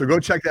 So go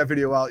check that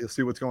video out. You'll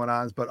see what's going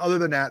on. But other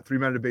than that, 3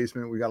 Men in the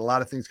Basement, we got a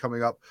lot of things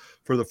coming up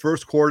for the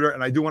first quarter,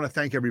 and I do want to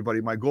thank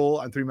everybody. My goal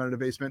on 3 Men in the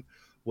Basement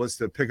was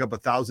to pick up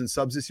 1,000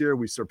 subs this year.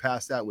 We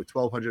surpassed that with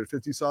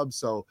 1,250 subs.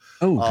 So,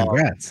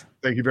 congrats!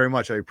 Thank you very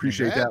much. I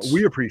appreciate that.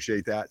 We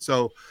appreciate that.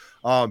 So,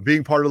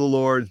 being part of the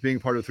Lords, being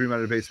part of 3 Men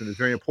in the Basement is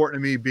very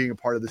important to me. Being a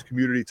part of this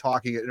community,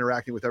 talking and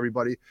interacting with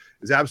everybody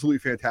is absolutely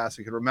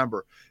fantastic. And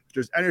remember, if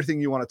there's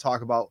anything you want to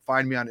talk about,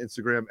 find me on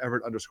Instagram,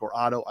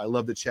 Everett_Otto. I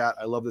love the chat.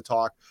 I love the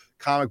talk.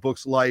 Comic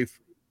books, life,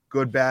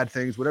 good, bad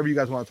things, whatever you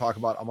guys want to talk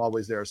about, I'm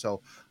always there.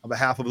 So on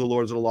behalf of the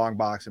Lords of the Long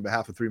Box, on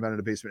behalf of 3 Men in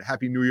the Basement,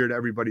 Happy New Year to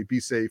everybody. Be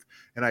safe.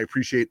 And I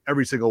appreciate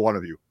every single one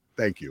of you.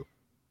 Thank you.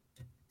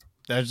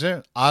 That's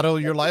it. Otto,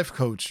 your life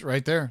coach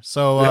right there.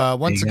 So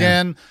once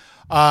again,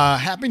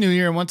 Happy New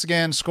Year. And once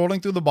again,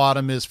 scrolling through the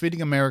bottom is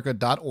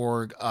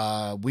feedingamerica.org.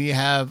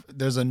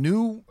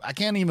 I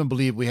can't even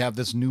believe we have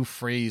this new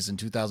phrase in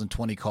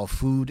 2020 called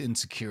food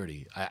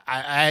insecurity.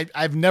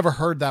 I've never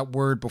heard that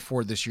word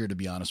before this year, to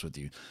be honest with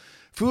you.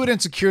 Food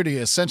insecurity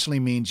essentially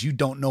means you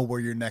don't know where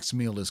your next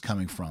meal is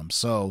coming from.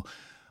 So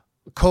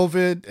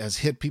COVID has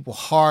hit people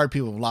hard.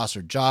 People have lost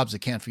their jobs. They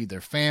can't feed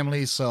their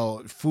families.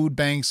 So food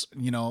banks,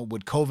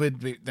 with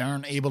COVID, they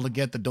aren't able to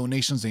get the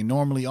donations they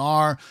normally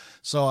are.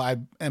 So I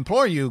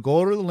implore you,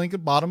 go to the link at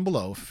the bottom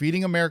below,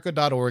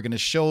 feedingamerica.org, and it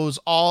shows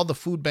all the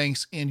food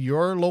banks in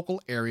your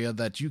local area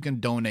that you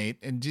can donate.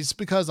 And just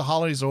because the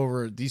holiday's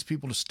over, these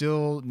people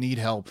still need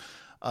help.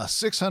 A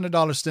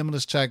 $600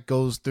 stimulus check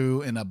goes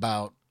through in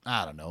about,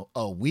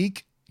 a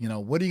week.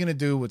 What are you going to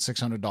do with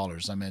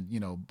 $600? I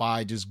mean,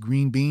 buy just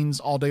green beans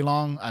all day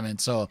long. I mean,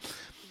 so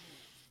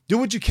do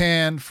what you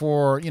can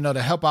for,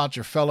 to help out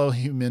your fellow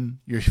human.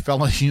 I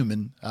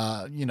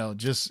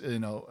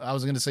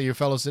was going to say your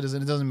fellow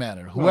citizen. It doesn't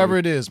matter. Whoever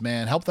it is,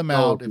 man, help them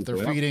out if they're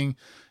feeding.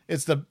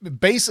 It's the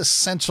base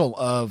essential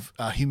of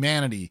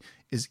humanity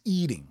is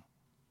eating,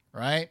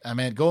 right? I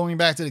mean, going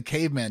back to the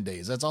caveman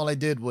days, that's all they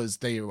did was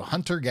they were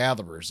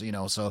hunter-gatherers,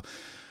 so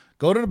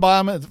go to the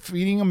bottom of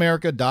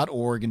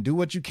feedingamerica.org and do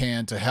what you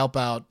can to help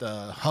out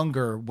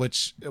hunger,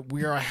 which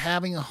we are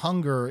having a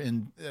hunger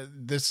in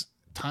this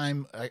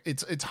time.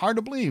 It's hard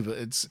to believe.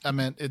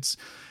 The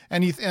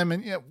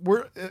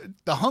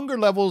hunger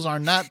levels are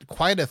not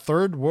quite a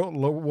third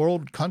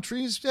world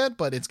countries yet,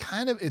 but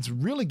it's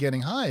really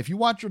getting high. If you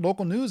watch your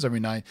local news every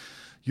night,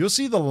 you'll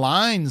see the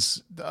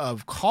lines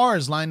of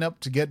cars lined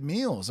up to get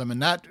meals. I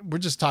mean, we're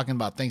just talking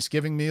about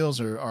Thanksgiving meals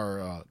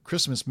or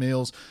Christmas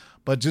meals,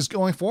 but just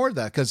going forward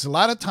because a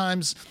lot of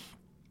times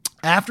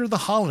after the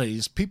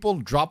holidays, people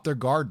drop their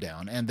guard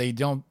down and they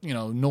don't,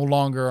 no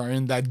longer are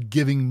in that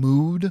giving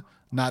mood,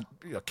 not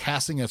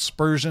casting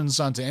aspersions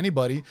onto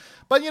anybody.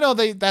 But,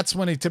 that's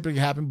when it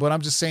typically happens. But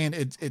I'm just saying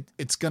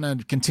it's going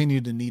to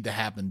continue to need to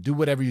happen. Do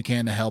whatever you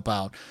can to help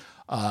out,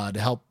 to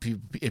help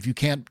people. If you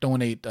can't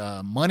donate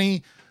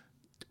money,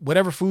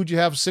 whatever food you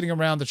have sitting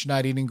around that you're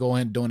not eating, go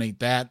ahead and donate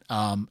that.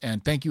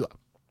 And thank you.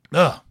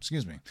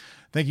 Excuse me.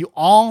 Thank you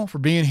all for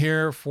being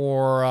here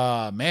for,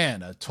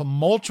 a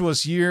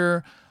tumultuous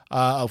year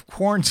of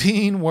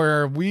quarantine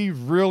where we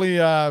really,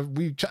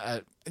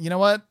 you know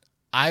what?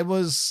 I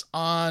was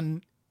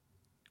on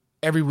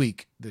every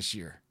week this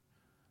year.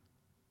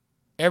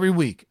 Every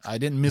week. I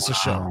didn't miss a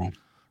show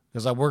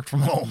because I worked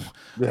from home.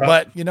 Yeah.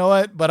 But you know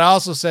what? But I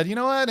also said, you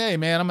know what? Hey,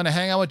 man, I'm going to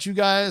hang out with you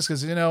guys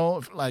because,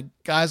 like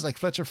guys like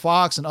Fletcher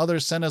Fox and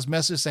others send us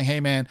messages saying,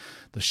 hey, man,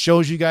 the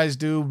shows you guys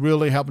do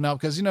really helping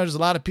out because, there's a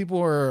lot of people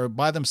who are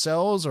by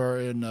themselves or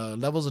in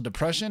levels of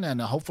depression.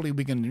 And hopefully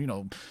we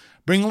can,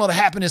 bring a little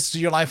happiness to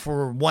your life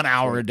for 1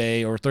 hour a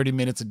day or 30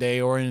 minutes a day.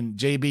 Or in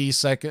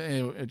JB's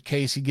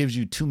case, he gives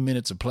you 2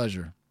 minutes of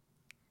pleasure.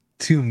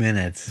 2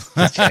 minutes.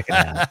 Just check it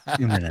out.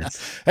 2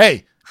 minutes.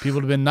 Hey.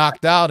 People have been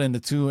knocked out in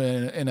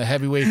a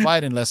heavyweight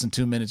fight in less than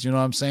 2 minutes. You know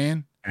what I'm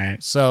saying? All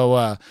right.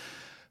 So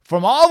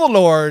from all the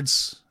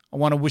Lords, I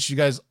want to wish you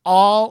guys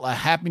all a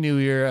happy new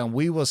year, and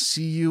we will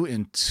see you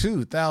in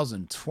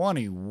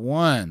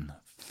 2021.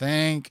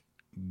 Thank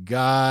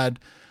God.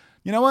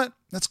 You know what?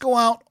 Let's go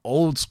out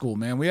old school,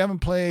 man. We haven't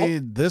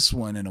played this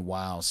one in a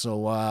while.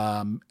 So,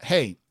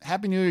 hey,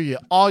 happy new year,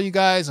 all you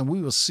guys, and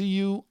we will see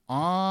you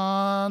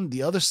on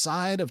the other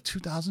side of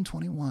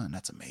 2021.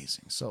 That's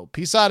amazing. So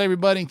peace out,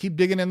 everybody, and keep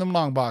digging in them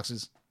long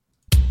boxes.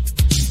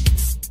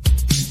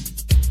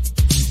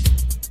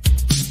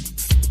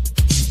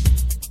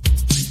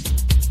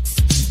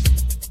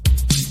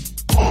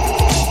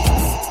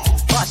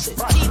 Bust it.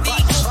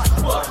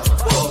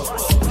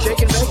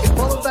 Shake and make it,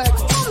 pull it back.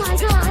 Oh, my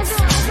God.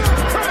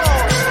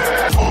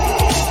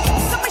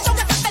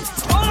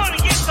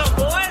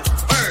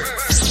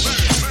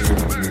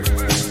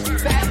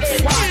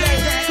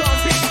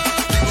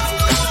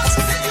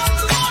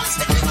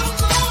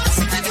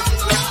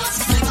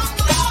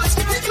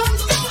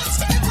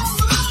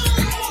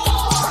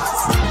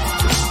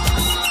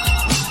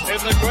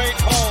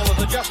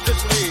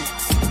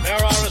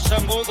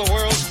 The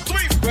world's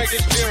three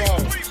greatest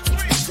heroes,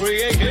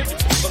 created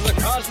from the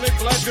cosmic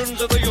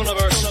legends of the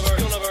universe.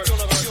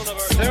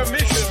 Their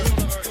mission,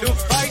 to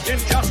fight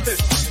injustice,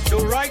 to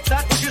right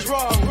that which is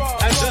wrong,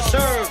 and to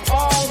serve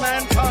all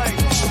mankind.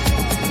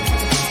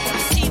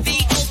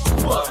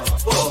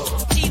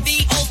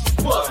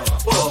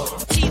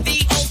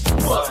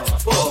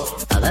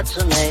 Now that's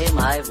a name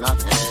I've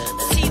not heard.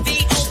 In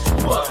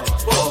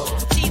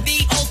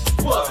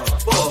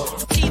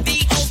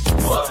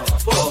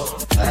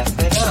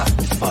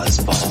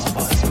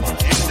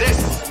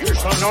this, you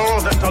shall know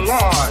that the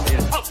Lord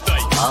is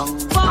upside.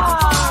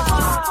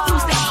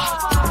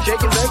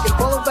 Shake and bake and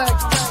pull it back.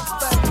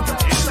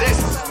 In this,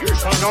 you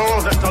shall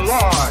know that the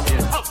Lord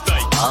is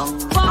upside.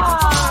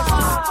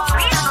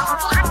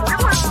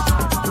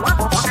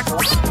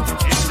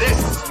 In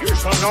this, you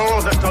shall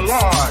know that the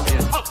Lord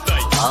is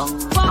upside.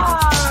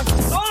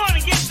 Go on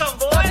and get some,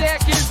 boy. What the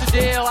heck is the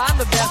deal? I'm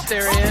the best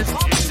there is. In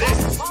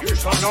this, you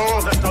shall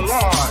know that the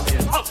Lord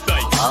is upside.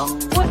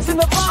 What's in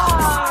the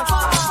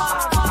box?